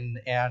standard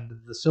and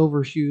the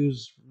silver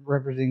shoes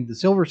representing the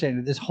silver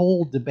standard. This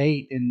whole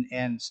debate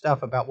and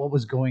stuff about what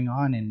was going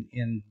on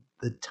in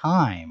the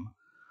time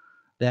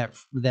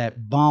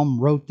that Baum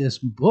wrote this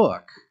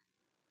book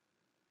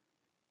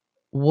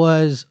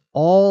was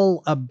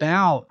all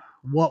about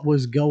what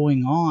was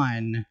going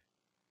on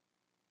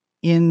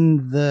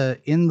in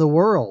the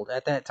world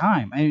at that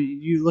time. I mean,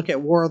 you look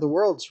at War of the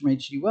Worlds from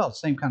H.G. Wells,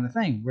 same kind of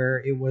thing,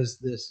 where it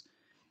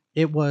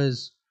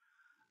was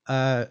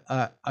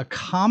a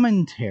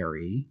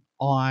commentary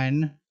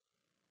on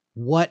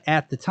what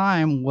at the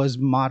time was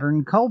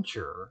modern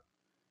culture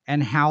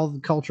and how the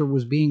culture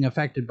was being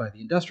affected by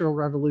the Industrial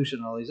Revolution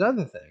and all these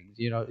other things.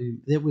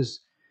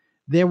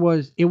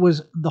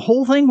 The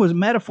whole thing was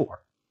metaphor.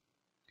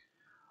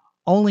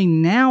 Only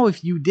now,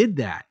 if you did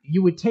that,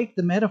 you would take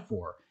the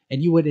metaphor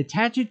and you would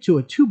attach it to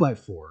a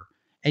 2x4,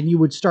 and you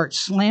would start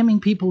slamming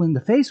people in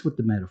the face with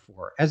the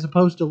metaphor, as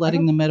opposed to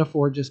letting the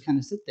metaphor just kind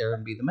of sit there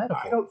and be the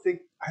metaphor. I don't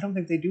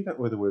think they do that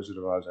with the Wizard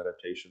of Oz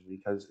adaptation,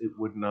 because it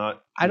would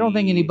not. I don't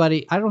think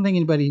anybody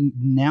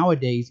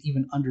nowadays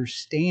even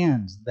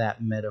understands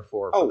that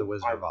metaphor for the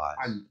Wizard of Oz.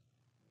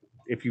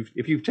 If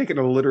you've taken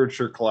a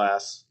literature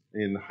class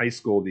in high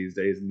school these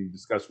days and you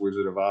discuss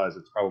Wizard of Oz,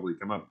 it's probably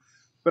come up.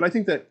 But I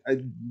think that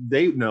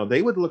they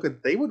would look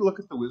at the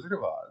Wizard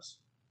of Oz,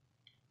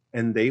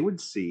 and they would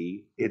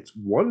see it's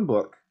one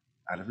book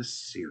out of a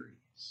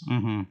series.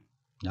 Mm-hmm.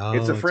 Oh,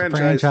 it's a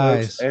franchise.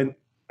 Folks, and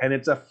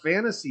it's a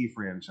fantasy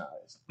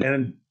franchise.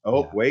 And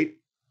wait,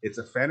 it's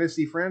a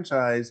fantasy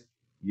franchise.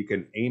 You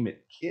can aim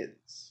at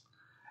kids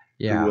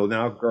who will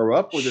now grow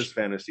up with this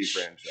fantasy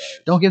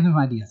franchise. Don't give them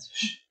ideas.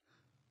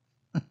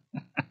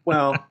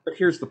 Well, but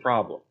here's the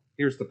problem.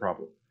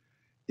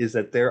 Is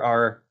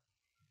that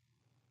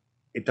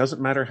it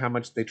doesn't matter how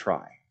much they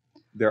try.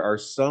 There are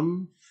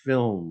some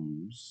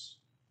films.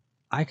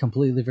 I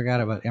completely forgot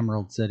about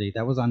Emerald City.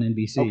 That was on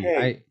NBC.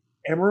 Okay.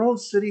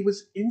 Emerald City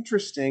was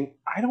interesting.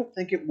 I don't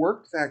think it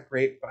worked that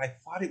great, but I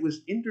thought it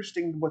was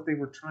interesting what they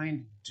were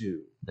trying to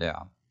do. Yeah.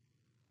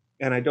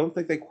 And I don't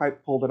think they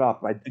quite pulled it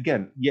off.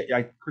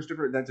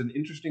 Christopher, that's an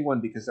interesting one,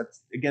 because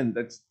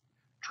that's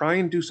try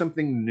and do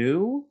something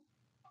new.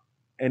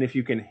 And if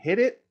you can hit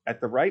it at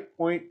the right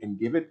point and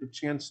give it a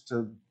chance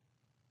to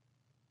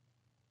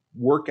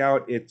work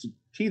out its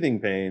teething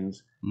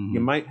pains,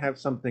 you might have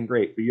something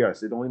great. But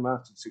yes, it only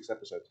lasted 6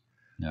 episodes.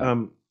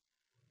 Yeah.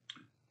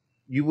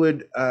 You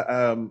would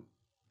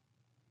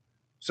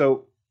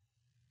so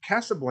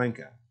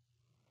Casablanca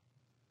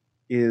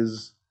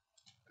is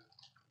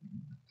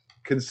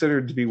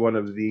considered to be one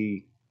of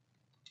the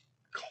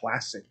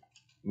classic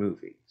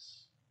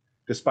movies,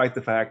 despite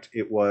the fact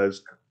it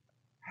was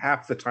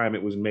half the time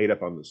it was made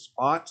up on the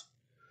spot.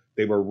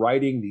 They were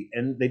writing the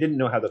end. They didn't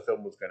know how the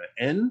film was going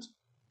to end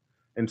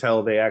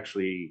until they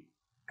actually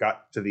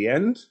got to the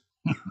end.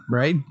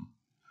 Right.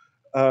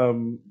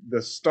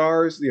 The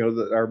stars,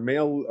 our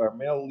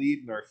male lead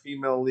and our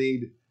female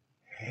lead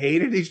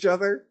hated each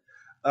other.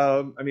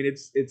 I mean,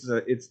 it's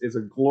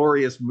a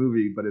glorious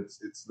movie, but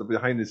it's the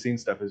behind the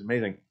scenes stuff is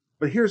amazing.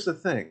 But here's the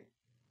thing.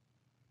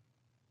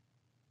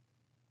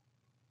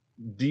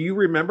 Do you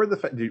remember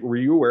were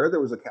you aware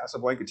there was a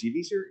Casablanca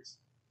TV series?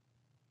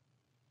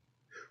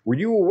 Were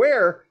you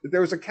aware that there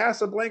was a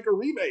Casablanca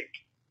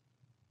remake?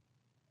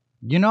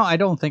 I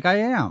don't think I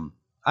am.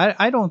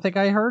 I don't think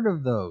I heard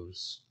of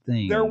those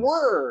things. There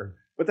were,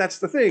 but that's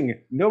the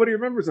thing. Nobody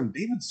remembers them.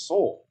 David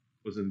Soul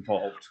was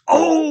involved.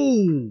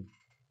 Oh,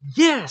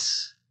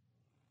 yes.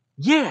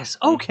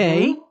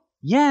 Okay. Mm-hmm.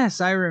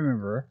 Yes, I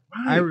remember.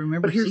 Right. I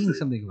remember seeing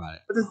something about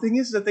it. But the thing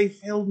is that they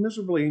failed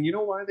miserably. And you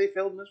know why they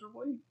failed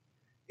miserably?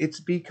 It's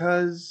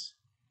because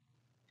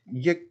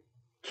you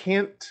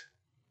can't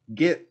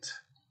get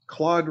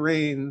Claude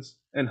Rains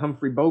and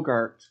Humphrey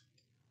Bogart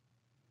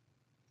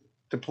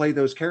to play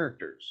those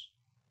characters.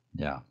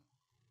 Yeah.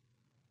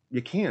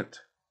 You can't.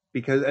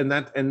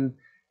 And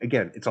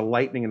again, it's a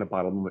lightning in a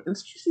bottle moment. And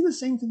you see the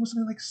same thing with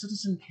something like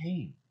Citizen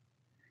Kane.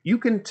 You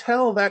can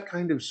tell that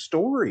kind of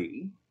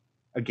story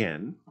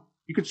again.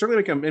 You could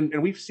certainly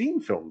and we've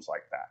seen films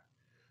like that,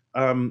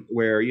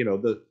 where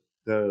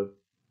the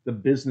the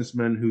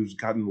businessman who's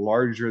gotten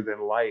larger than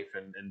life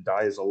and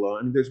dies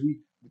alone. I mean,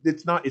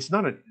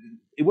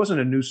 it wasn't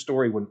a new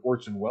story when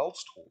Orson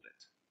Welles told it.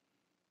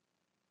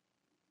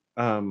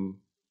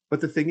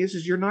 But the thing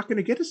is you're not going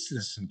to get a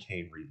Citizen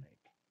Kane remake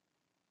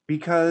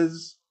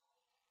because,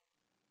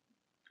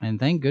 and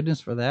thank goodness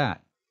for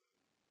that.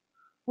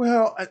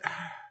 Well,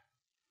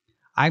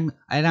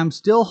 I'm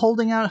still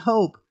holding out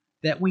hope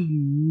that we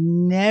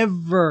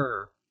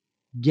never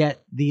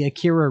get the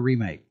Akira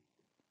remake.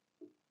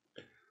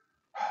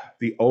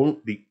 The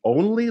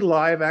only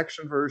live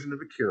action version of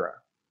Akira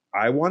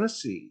I want to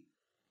see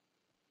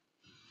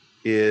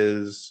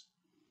is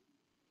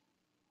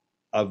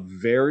a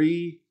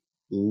very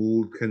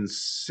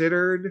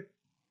considered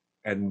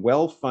and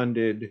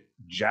well-funded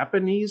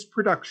Japanese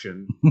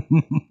production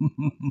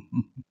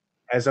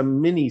as a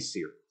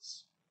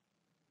mini-series.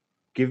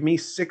 Give me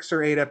 6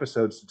 or 8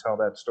 episodes to tell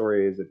that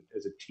story as a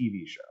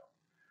TV show.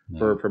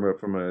 Yeah.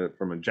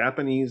 From a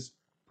Japanese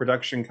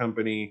production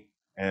company,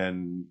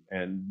 and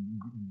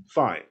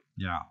fine.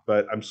 Yeah.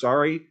 But I'm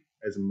sorry,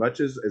 as much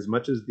as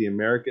the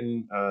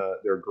American,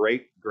 they're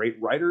great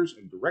writers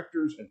and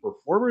directors and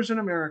performers in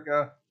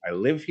America. I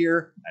live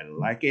here. I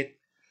like it.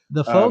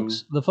 The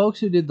folks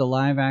who did the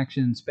live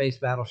action Space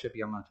Battleship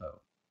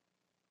Yamato,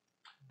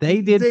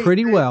 they did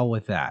pretty well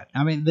with that.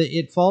 I mean,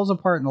 it falls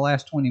apart in the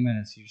last 20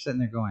 minutes. You're sitting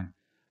there going,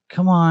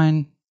 "Come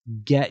on,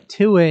 get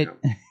to it."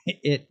 Yeah.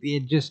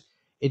 It just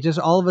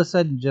all of a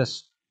sudden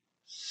just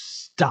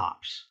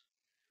stops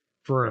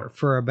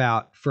for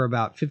about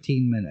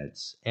 15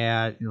 minutes,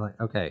 and you're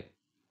like, okay,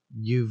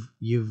 you've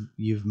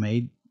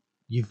made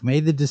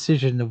the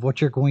decision of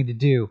what you're going to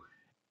do,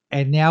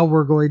 and now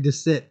we're going to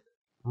sit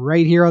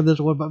right here on this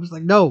one. I was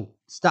like, no,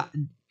 stop,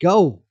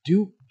 go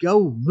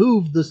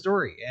move the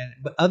story.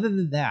 But other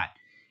than that,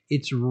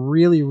 it's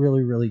really,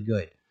 really, really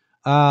good.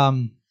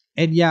 And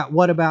yeah,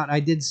 what about,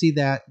 I did see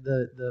that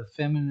the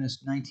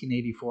feminist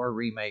 1984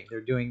 remake,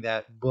 they're doing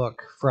that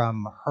book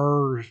from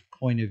her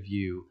point of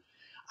view.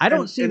 I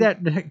don't see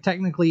that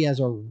technically as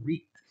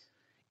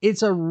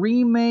it's a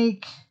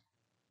remake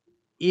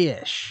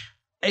ish.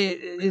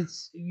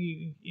 It's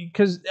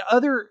because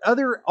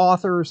other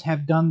authors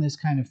have done this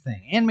kind of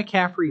thing. Anne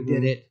McCaffrey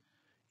did it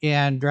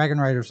in Dragon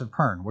Riders of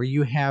Pern, where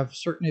you have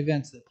certain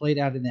events that played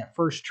out in that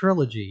first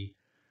trilogy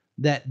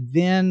that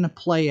then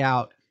play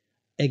out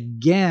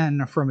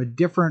again from a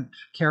different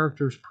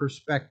character's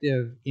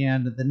perspective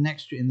in the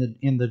next in the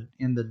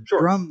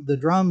sure.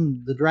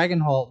 the Dragon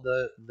Hall,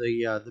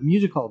 the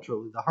music hall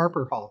trilogy, the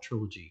Harper Hall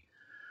trilogy.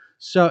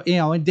 So,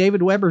 and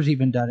David Weber's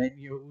even done it.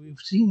 We've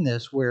seen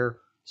this where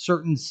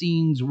certain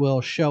scenes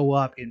will show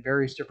up in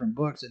various different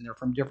books, and they're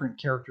from different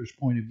characters'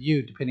 point of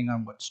view, depending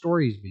on what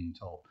story is being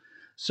told.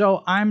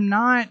 So I'm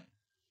not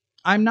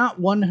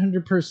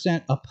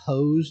 100%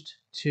 opposed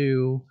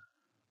to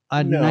a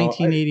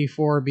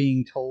 1984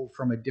 being told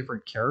from a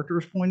different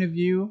character's point of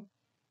view.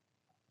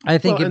 I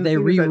think if they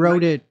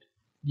rewrote it,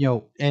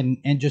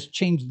 and just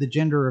changed the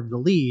gender of the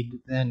lead,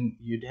 then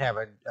you'd have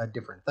a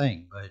different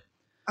thing. But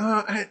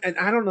and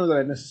I don't know that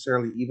I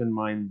necessarily even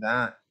mind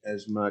that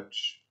as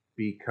much,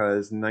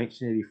 because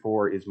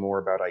 1984 is more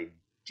about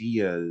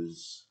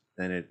ideas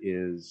than it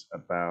is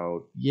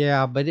about.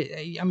 Yeah, but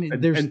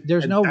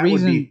there's no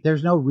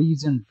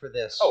reason for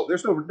this. Oh,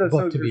 there's no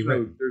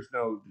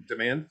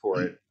demand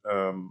for it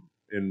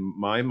in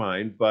my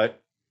mind.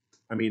 But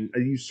I mean,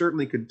 you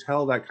certainly could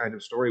tell that kind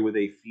of story with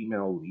a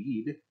female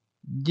lead.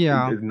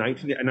 Yeah, a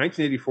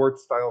 1984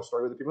 style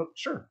story with a female.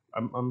 Sure,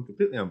 I'm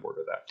completely on board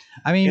with that.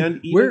 I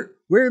mean,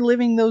 we're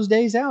living those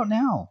days out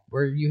now,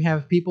 where you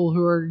have people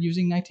who are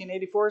using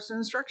 1984 as an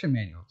instruction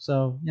manual.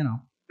 So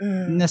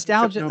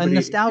nostalgia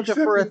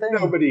for a thing.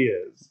 Nobody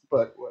is,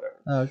 but whatever.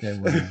 Okay.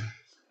 Whatever.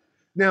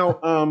 Now,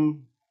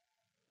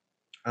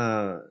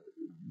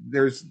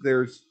 there's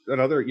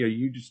another.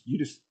 You just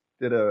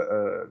did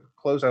a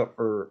closeout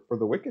for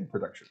the Wicked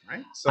production,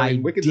 right? So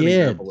Wicked's an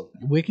example of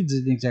that. Wicked's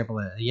an example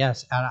of that.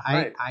 Yes,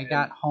 and I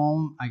got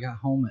home at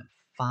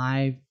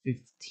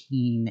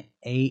 5:15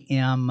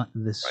 a.m.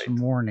 this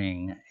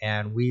morning,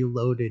 and we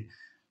loaded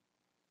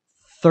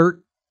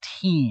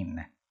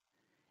 13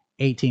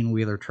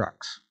 18-wheeler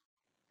trucks.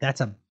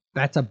 That's a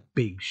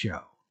big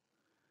show.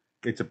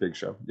 It's a big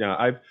show.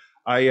 Yeah,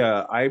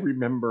 I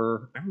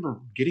remember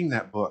getting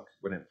that book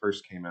when it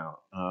first came out.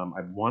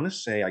 I want to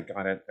say I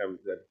got it. I'm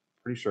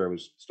pretty sure I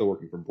was still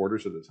working for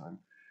Borders at the time,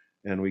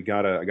 and I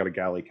got a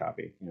galley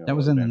copy. That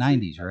was in the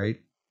 90s,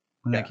 right?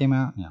 When that came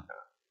out. Yeah.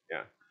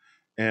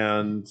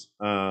 And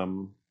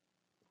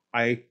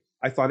I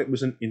thought it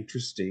was an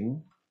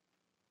interesting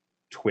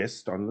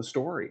twist on the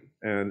story,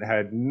 and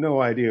had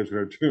no idea it was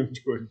going to turn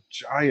into a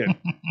giant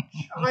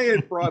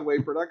Broadway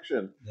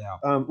production. Yeah.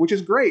 Which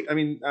is great. I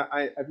mean,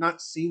 I've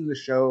not seen the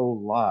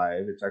show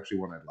live. It's actually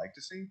one I'd like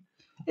to see.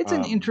 It's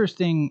an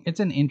interesting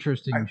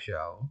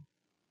show.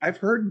 I've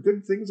heard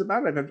good things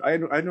about it. I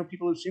know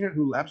people who've seen it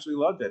who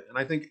absolutely loved it, and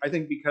I think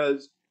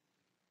because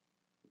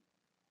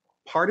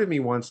part of me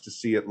wants to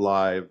see it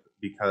live,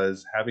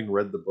 because having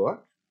read the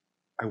book,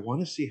 I want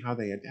to see how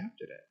they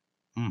adapted it.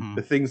 Mm-hmm.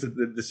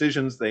 The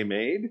decisions they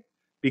made,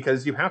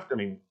 because you have to. I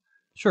mean,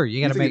 Sure,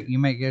 you got to think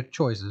make your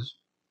choices.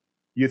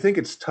 You think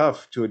it's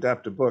tough to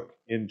adapt a book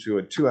into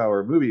a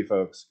 2-hour movie,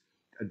 folks?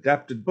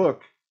 Adapted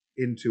book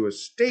into a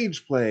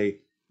stage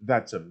play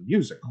that's a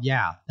musical.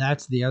 Yeah,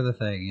 that's the other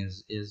thing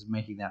is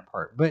making that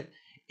part. But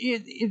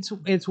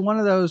it's one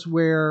of those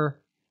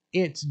where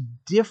it's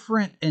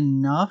different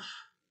enough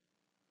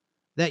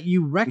that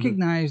you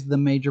recognize the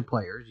major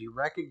players, you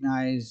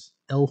recognize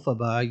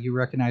Elphaba, you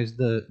recognize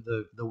the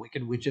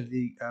Wicked Witch of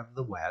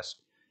the West,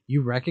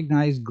 you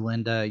recognize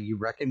Glinda, you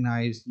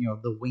recognize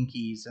the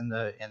Winkies and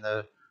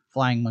the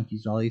Flying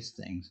Monkeys, all these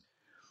things,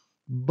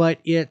 but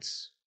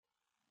it's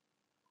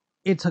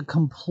a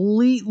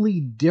completely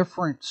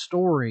different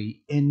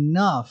story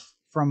enough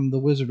from the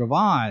Wizard of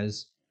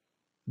Oz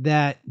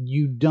that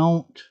you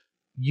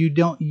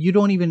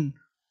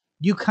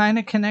kind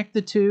of connect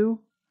the two.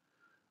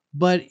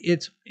 But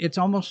it's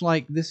almost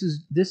like this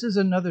is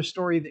another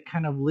story that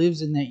kind of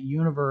lives in that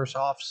universe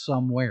off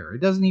somewhere. It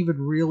doesn't even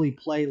really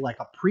play like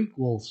a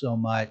prequel so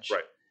much,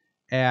 right,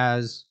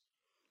 as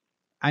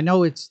I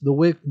know it's the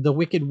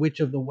Wicked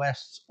Witch of the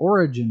West's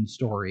origin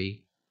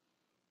story,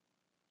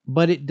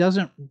 but it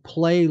doesn't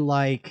play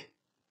like,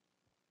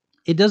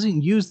 it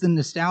doesn't use the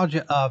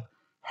nostalgia of,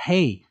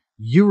 hey,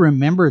 you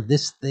remember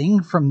this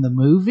thing from the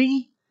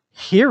movie?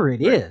 Here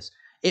it is.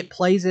 It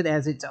plays it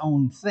as its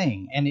own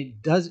thing, and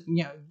it does.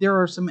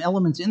 There are some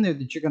elements in there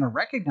that you're going to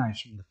recognize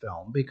from the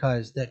film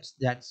because that's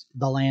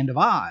the Land of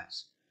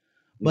Oz,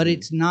 but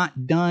it's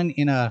not done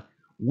in a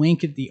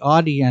wink at the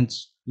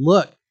audience.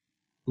 Look,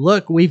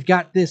 we've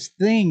got this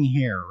thing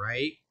here,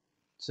 right?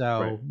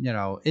 So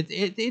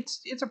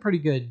it's a pretty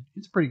good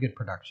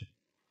production.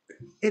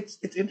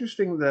 It's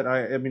interesting that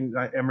I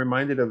am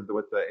reminded of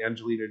what the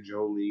Angelina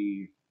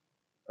Jolie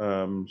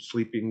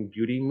Sleeping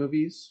Beauty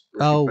movies.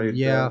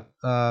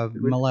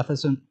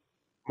 Maleficent.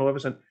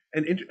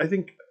 And I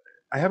think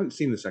I haven't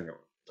seen the second one.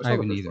 I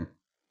haven't either.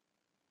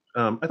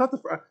 I thought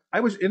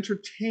I was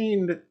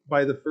entertained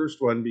by the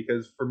first one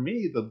because for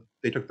me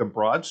they took the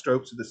broad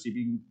strokes of the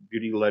Sleeping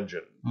Beauty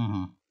legend,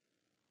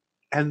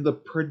 and the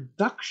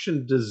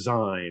production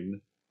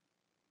design,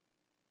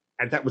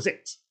 and that was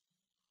it.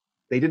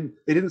 They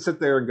didn't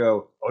sit there and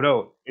go, oh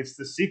no, it's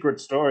the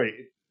secret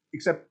story.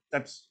 Except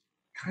that's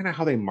kind of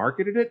how they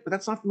marketed it, but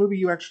that's not the movie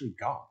you actually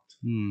got.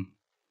 And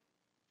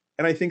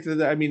I think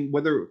I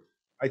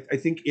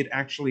think it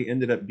actually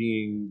ended up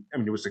being,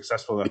 it was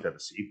successful enough to have a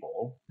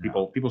sequel.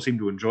 People seem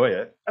to enjoy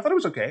it. I thought it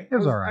was okay. It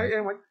was all right. I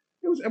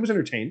was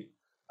entertained.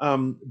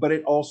 But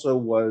it also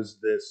was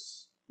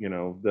this,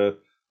 the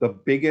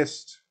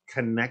biggest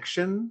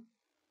connection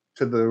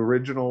to the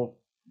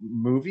original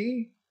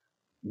movie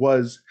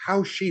was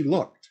how she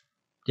looked.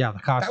 Yeah, the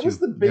costume. That was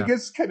the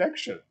biggest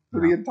connection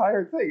to the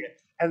entire thing.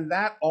 And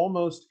that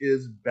almost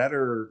is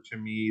better to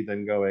me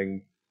than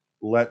going,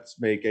 let's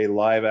make a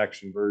live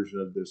action version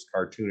of this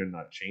cartoon and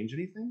not change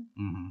anything.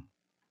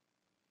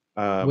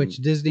 Which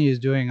Disney is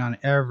doing on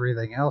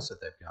everything else that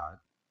they've got.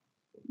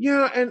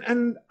 Yeah,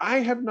 and I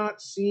have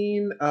not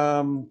seen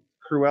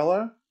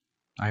Cruella.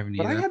 I haven't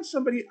either. But I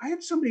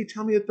had somebody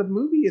tell me that the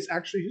movie is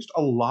actually just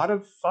a lot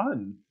of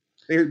fun.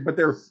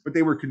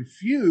 They were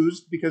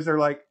confused because they're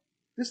like,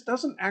 this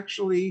doesn't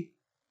actually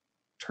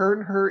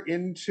turn her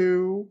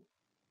into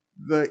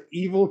the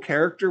evil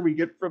character we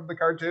get from the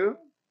cartoon.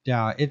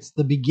 Yeah, it's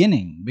the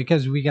beginning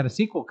because we got a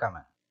sequel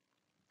coming.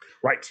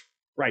 Right.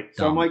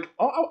 So I'm like,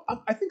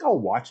 I think I'll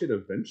watch it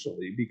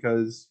eventually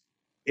because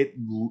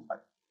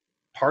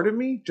part of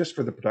me, just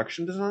for the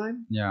production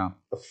design, the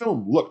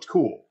film looked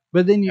cool.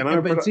 But then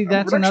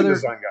that's another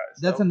design guy,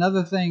 that's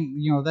another thing.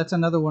 That's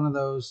another one of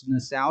those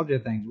nostalgia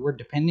things. We're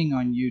depending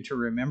on you to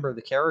remember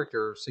the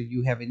character, so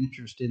you have an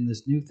interest in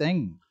this new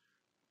thing.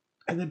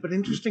 But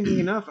interestingly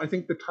enough, I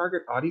think the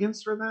target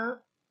audience for that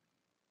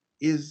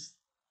is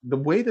the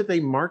way that they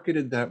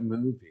marketed that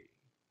movie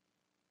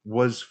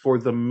was for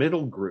the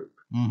middle group,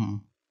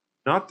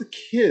 not the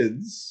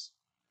kids,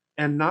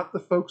 and not the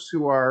folks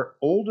who are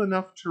old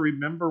enough to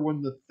remember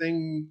when the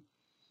thing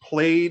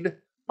played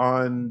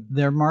on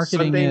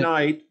Sunday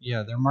night.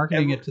 Yeah, they're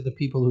marketing it to the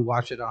people who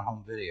watch it on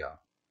home video.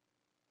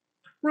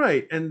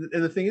 Right, and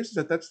the thing is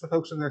that that's the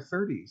folks in their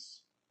 30s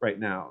right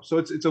now. So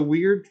it's a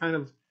weird kind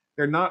of,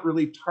 they're not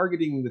really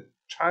targeting the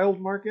child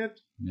market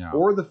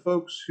or the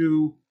folks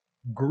who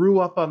grew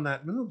up on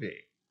that movie.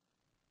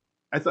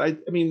 That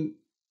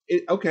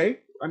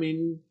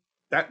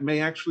may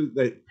actually,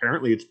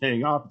 apparently it's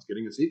paying off. It's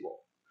getting a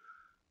sequel.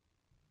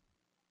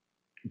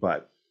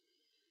 But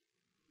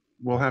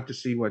we'll have to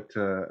see what,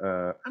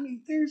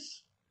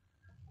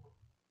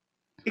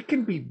 it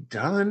can be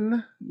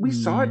done. We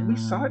saw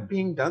it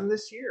being done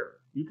this year.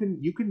 You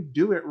can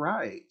do it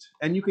right.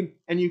 And you can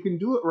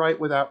do it right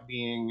without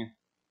being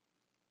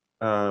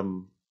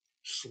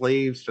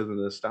slaves to the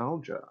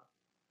nostalgia.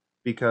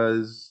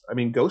 Because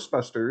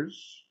Ghostbusters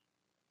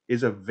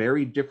is a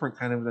very different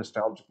kind of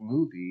nostalgic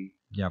movie.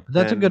 Yeah, but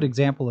that's a good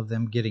example of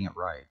them getting it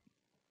right.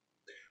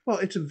 Well,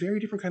 it's a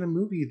very different kind of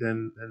movie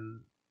than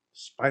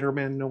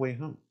Spider-Man No Way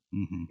Home.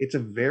 It's a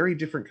very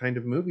different kind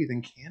of movie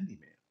than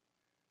Candyman.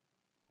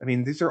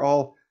 These are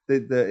all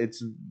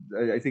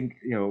I think,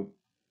 you know,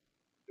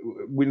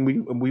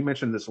 when we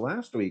mentioned this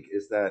last week,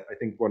 is that I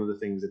think one of the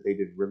things that they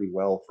did really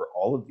well for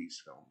all of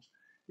these films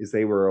is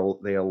they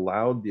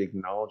allowed the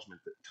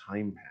acknowledgement that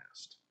time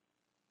passed.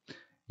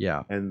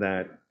 Yeah. And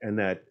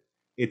that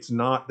it's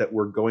not that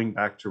we're going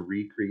back to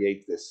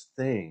recreate this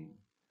thing.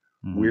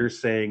 Mm-hmm. We're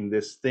saying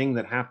this thing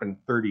that happened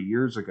 30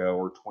 years ago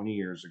or 20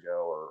 years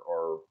ago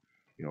or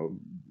you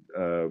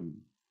know,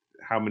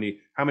 how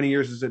many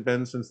years has it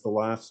been since the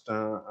last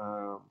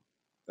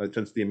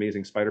since the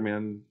Amazing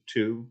Spider-Man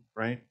 2,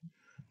 right?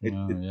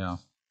 Yeah.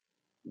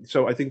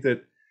 So I think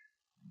that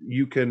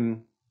you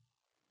can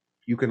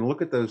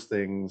look at those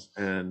things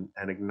and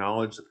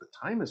acknowledge that the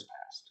time has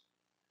passed,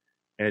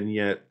 and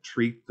yet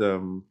treat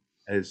them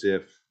as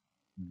if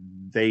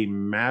they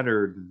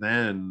mattered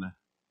then,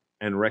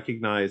 and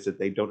recognize that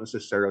they don't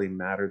necessarily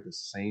matter the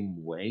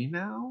same way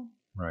now.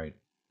 Right.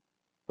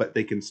 But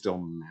they can still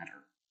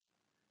matter.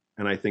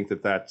 And I think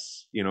that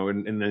that's, you know,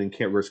 and then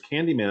whereas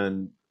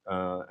Candyman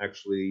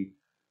actually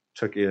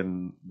took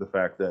in the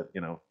fact that,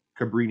 you know,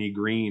 Cabrini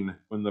Green,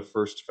 when the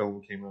first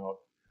film came out,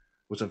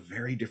 was a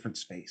very different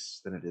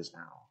space than it is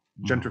now.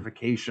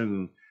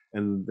 Gentrification,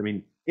 and I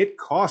mean, it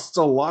costs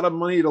a lot of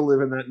money to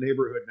live in that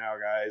neighborhood now,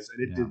 guys,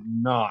 and it did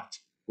not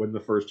when the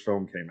first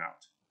film came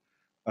out.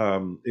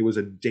 It was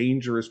a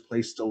dangerous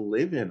place to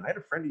live in. I had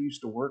a friend who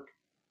used to work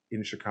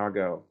in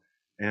Chicago,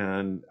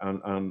 and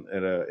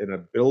in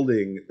a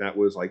building that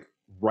was like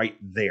right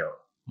there.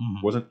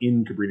 It wasn't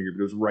in Cabrini Green,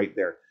 but it was right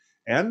there,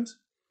 and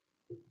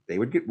they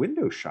would get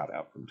windows shot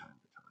out from time to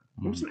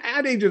time. It was an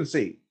ad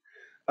agency,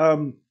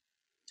 and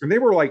they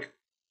were like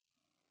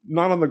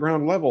not on the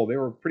ground level; they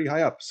were pretty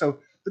high up. So,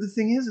 but the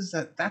thing is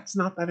that that's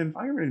not that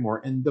environment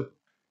anymore. And the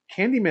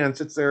Candyman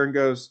sits there and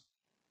goes,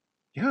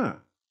 "Yeah,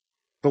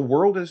 the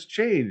world has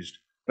changed,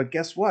 but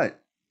guess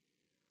what?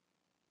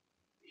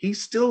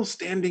 He's still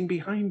standing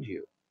behind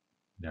you."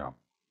 Yeah.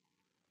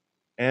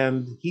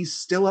 And he's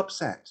still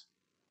upset.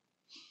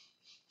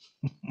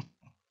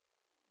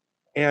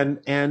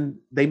 and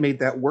they made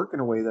that work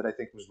in a way that I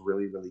think was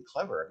really, really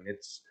clever. I mean,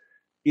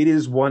 it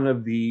is one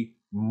of the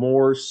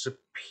more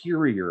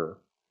superior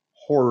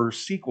horror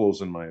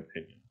sequels, in my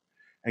opinion.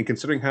 And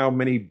considering how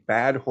many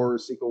bad horror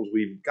sequels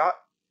we've got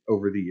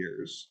over the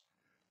years,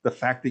 the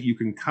fact that you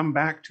can come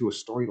back to a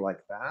story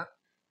like that,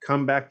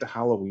 come back to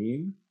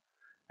Halloween,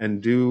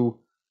 and do,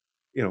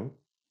 you know,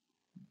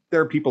 there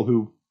are people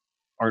who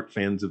aren't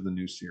fans of the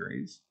new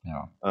series.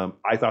 Yeah.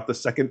 I thought the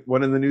second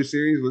one in the new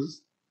series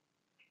was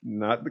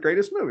not the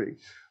greatest movie,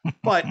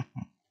 but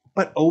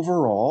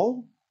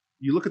overall,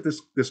 you look at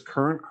this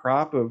current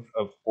crop of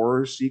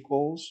horror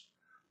sequels.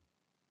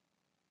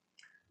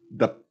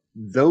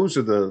 Those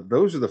are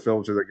the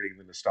films that are getting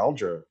the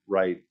nostalgia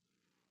right,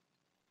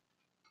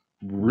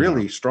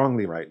 really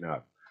strongly right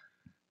now.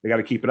 They got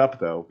to keep it up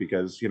though,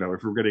 because, you know,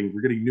 if we're getting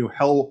new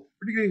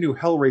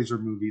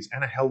Hellraiser movies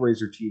and a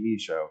Hellraiser TV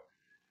show.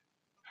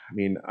 I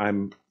mean,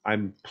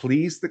 I'm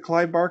pleased that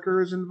Clive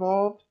Barker is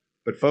involved,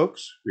 but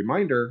folks,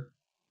 reminder,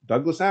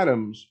 Douglas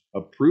Adams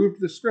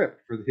approved the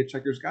script for the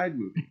Hitchhiker's Guide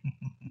movie.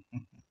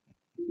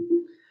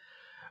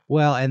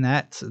 Well, and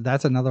that's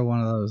another one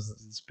of those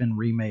that's been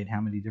remade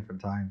how many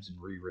different times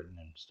and rewritten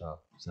and stuff.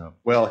 So,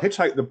 well,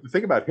 the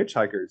thing about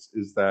Hitchhikers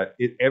is that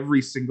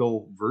every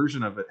single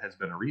version of it has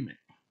been a remake.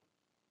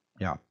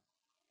 Yeah.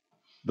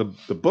 The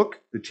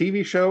book, the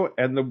TV show,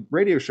 and the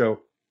radio show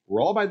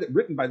were all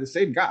written by the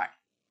same guy.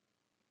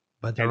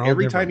 But and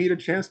every time he had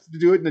a chance to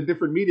do it in a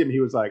different medium, he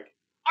was like,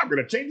 I'm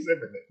going to change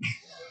everything.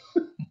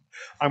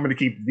 I'm going to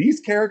keep these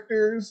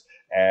characters,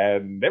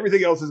 and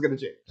everything else is going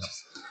to change.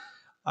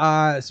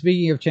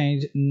 Speaking of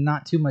change,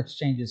 not too much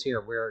changes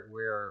here.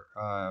 We're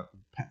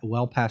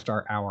well past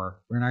our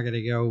hour. We're not going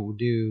to go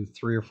do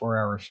 3 or 4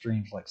 hour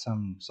streams like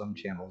some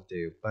channels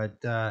do. But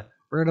we're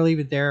going to leave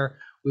it there.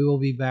 We will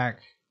be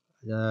back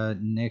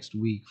next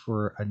week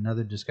for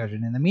another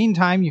discussion. In the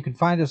meantime, you can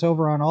find us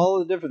over on all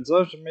the different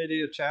social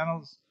media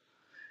channels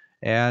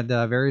and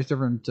various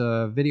different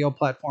video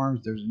platforms.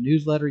 There's a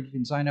newsletter you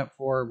can sign up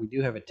for. We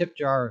do have a tip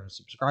jar, a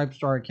subscribe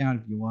star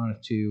account if you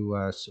want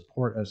to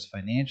support us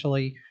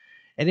financially.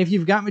 And if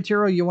you've got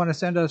material you want to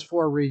send us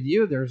for a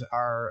review, there's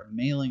our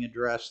mailing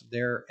address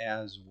there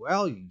as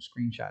well. You can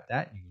screenshot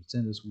that. You can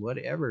send us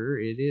whatever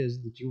it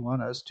is that you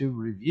want us to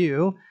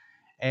review.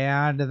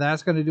 And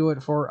that's going to do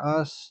it for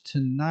us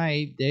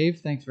tonight.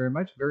 Dave, thanks very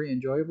much. Very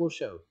enjoyable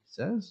show, he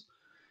says.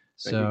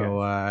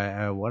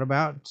 So what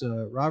about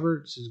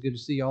Robert? It's good to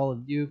see all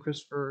of you.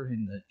 Christopher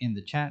in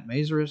the chat.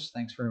 Mazarus,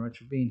 thanks very much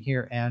for being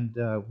here and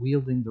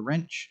wielding the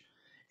wrench.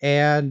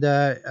 And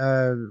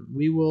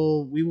we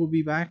will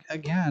be back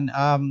again.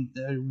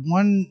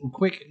 One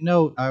quick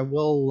note I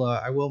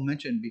will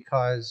mention,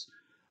 because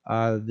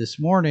this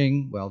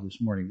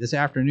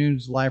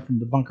afternoon's Live from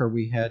the Bunker,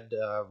 we had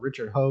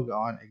Richard Hogue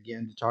on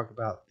again to talk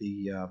about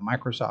the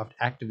Microsoft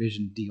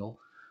Activision deal.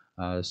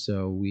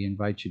 So we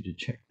invite you to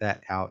check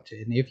that out.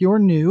 And if you're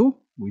new,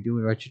 we do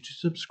invite you to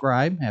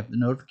subscribe, have the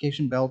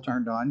notification bell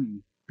turned on,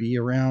 you be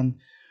around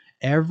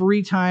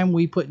every time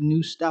we put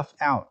new stuff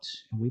out.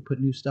 And we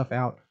put new stuff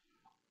out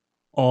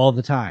all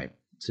the time.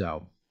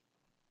 So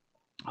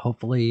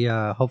hopefully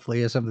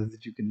it's something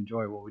that you can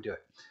enjoy while we do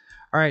it.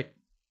 All right.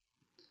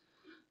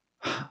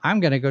 I'm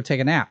going to go take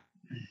a nap.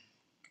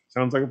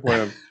 Sounds like a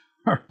plan.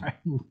 All right.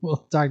 We'll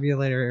talk to you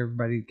later,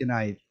 everybody. Good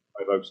night.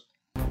 Bye, folks.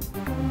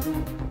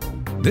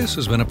 This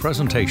has been a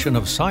presentation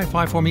of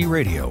Sci-Fi for Me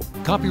Radio.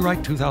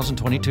 Copyright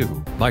 2022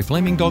 by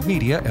Flaming Dog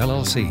Media,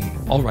 LLC.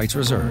 All rights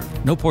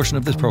reserved. No portion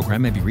of this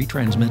program may be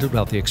retransmitted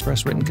without the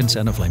express written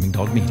consent of Flaming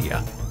Dog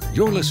Media.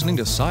 You're listening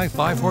to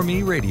Sci-Fi for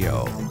Me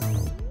Radio.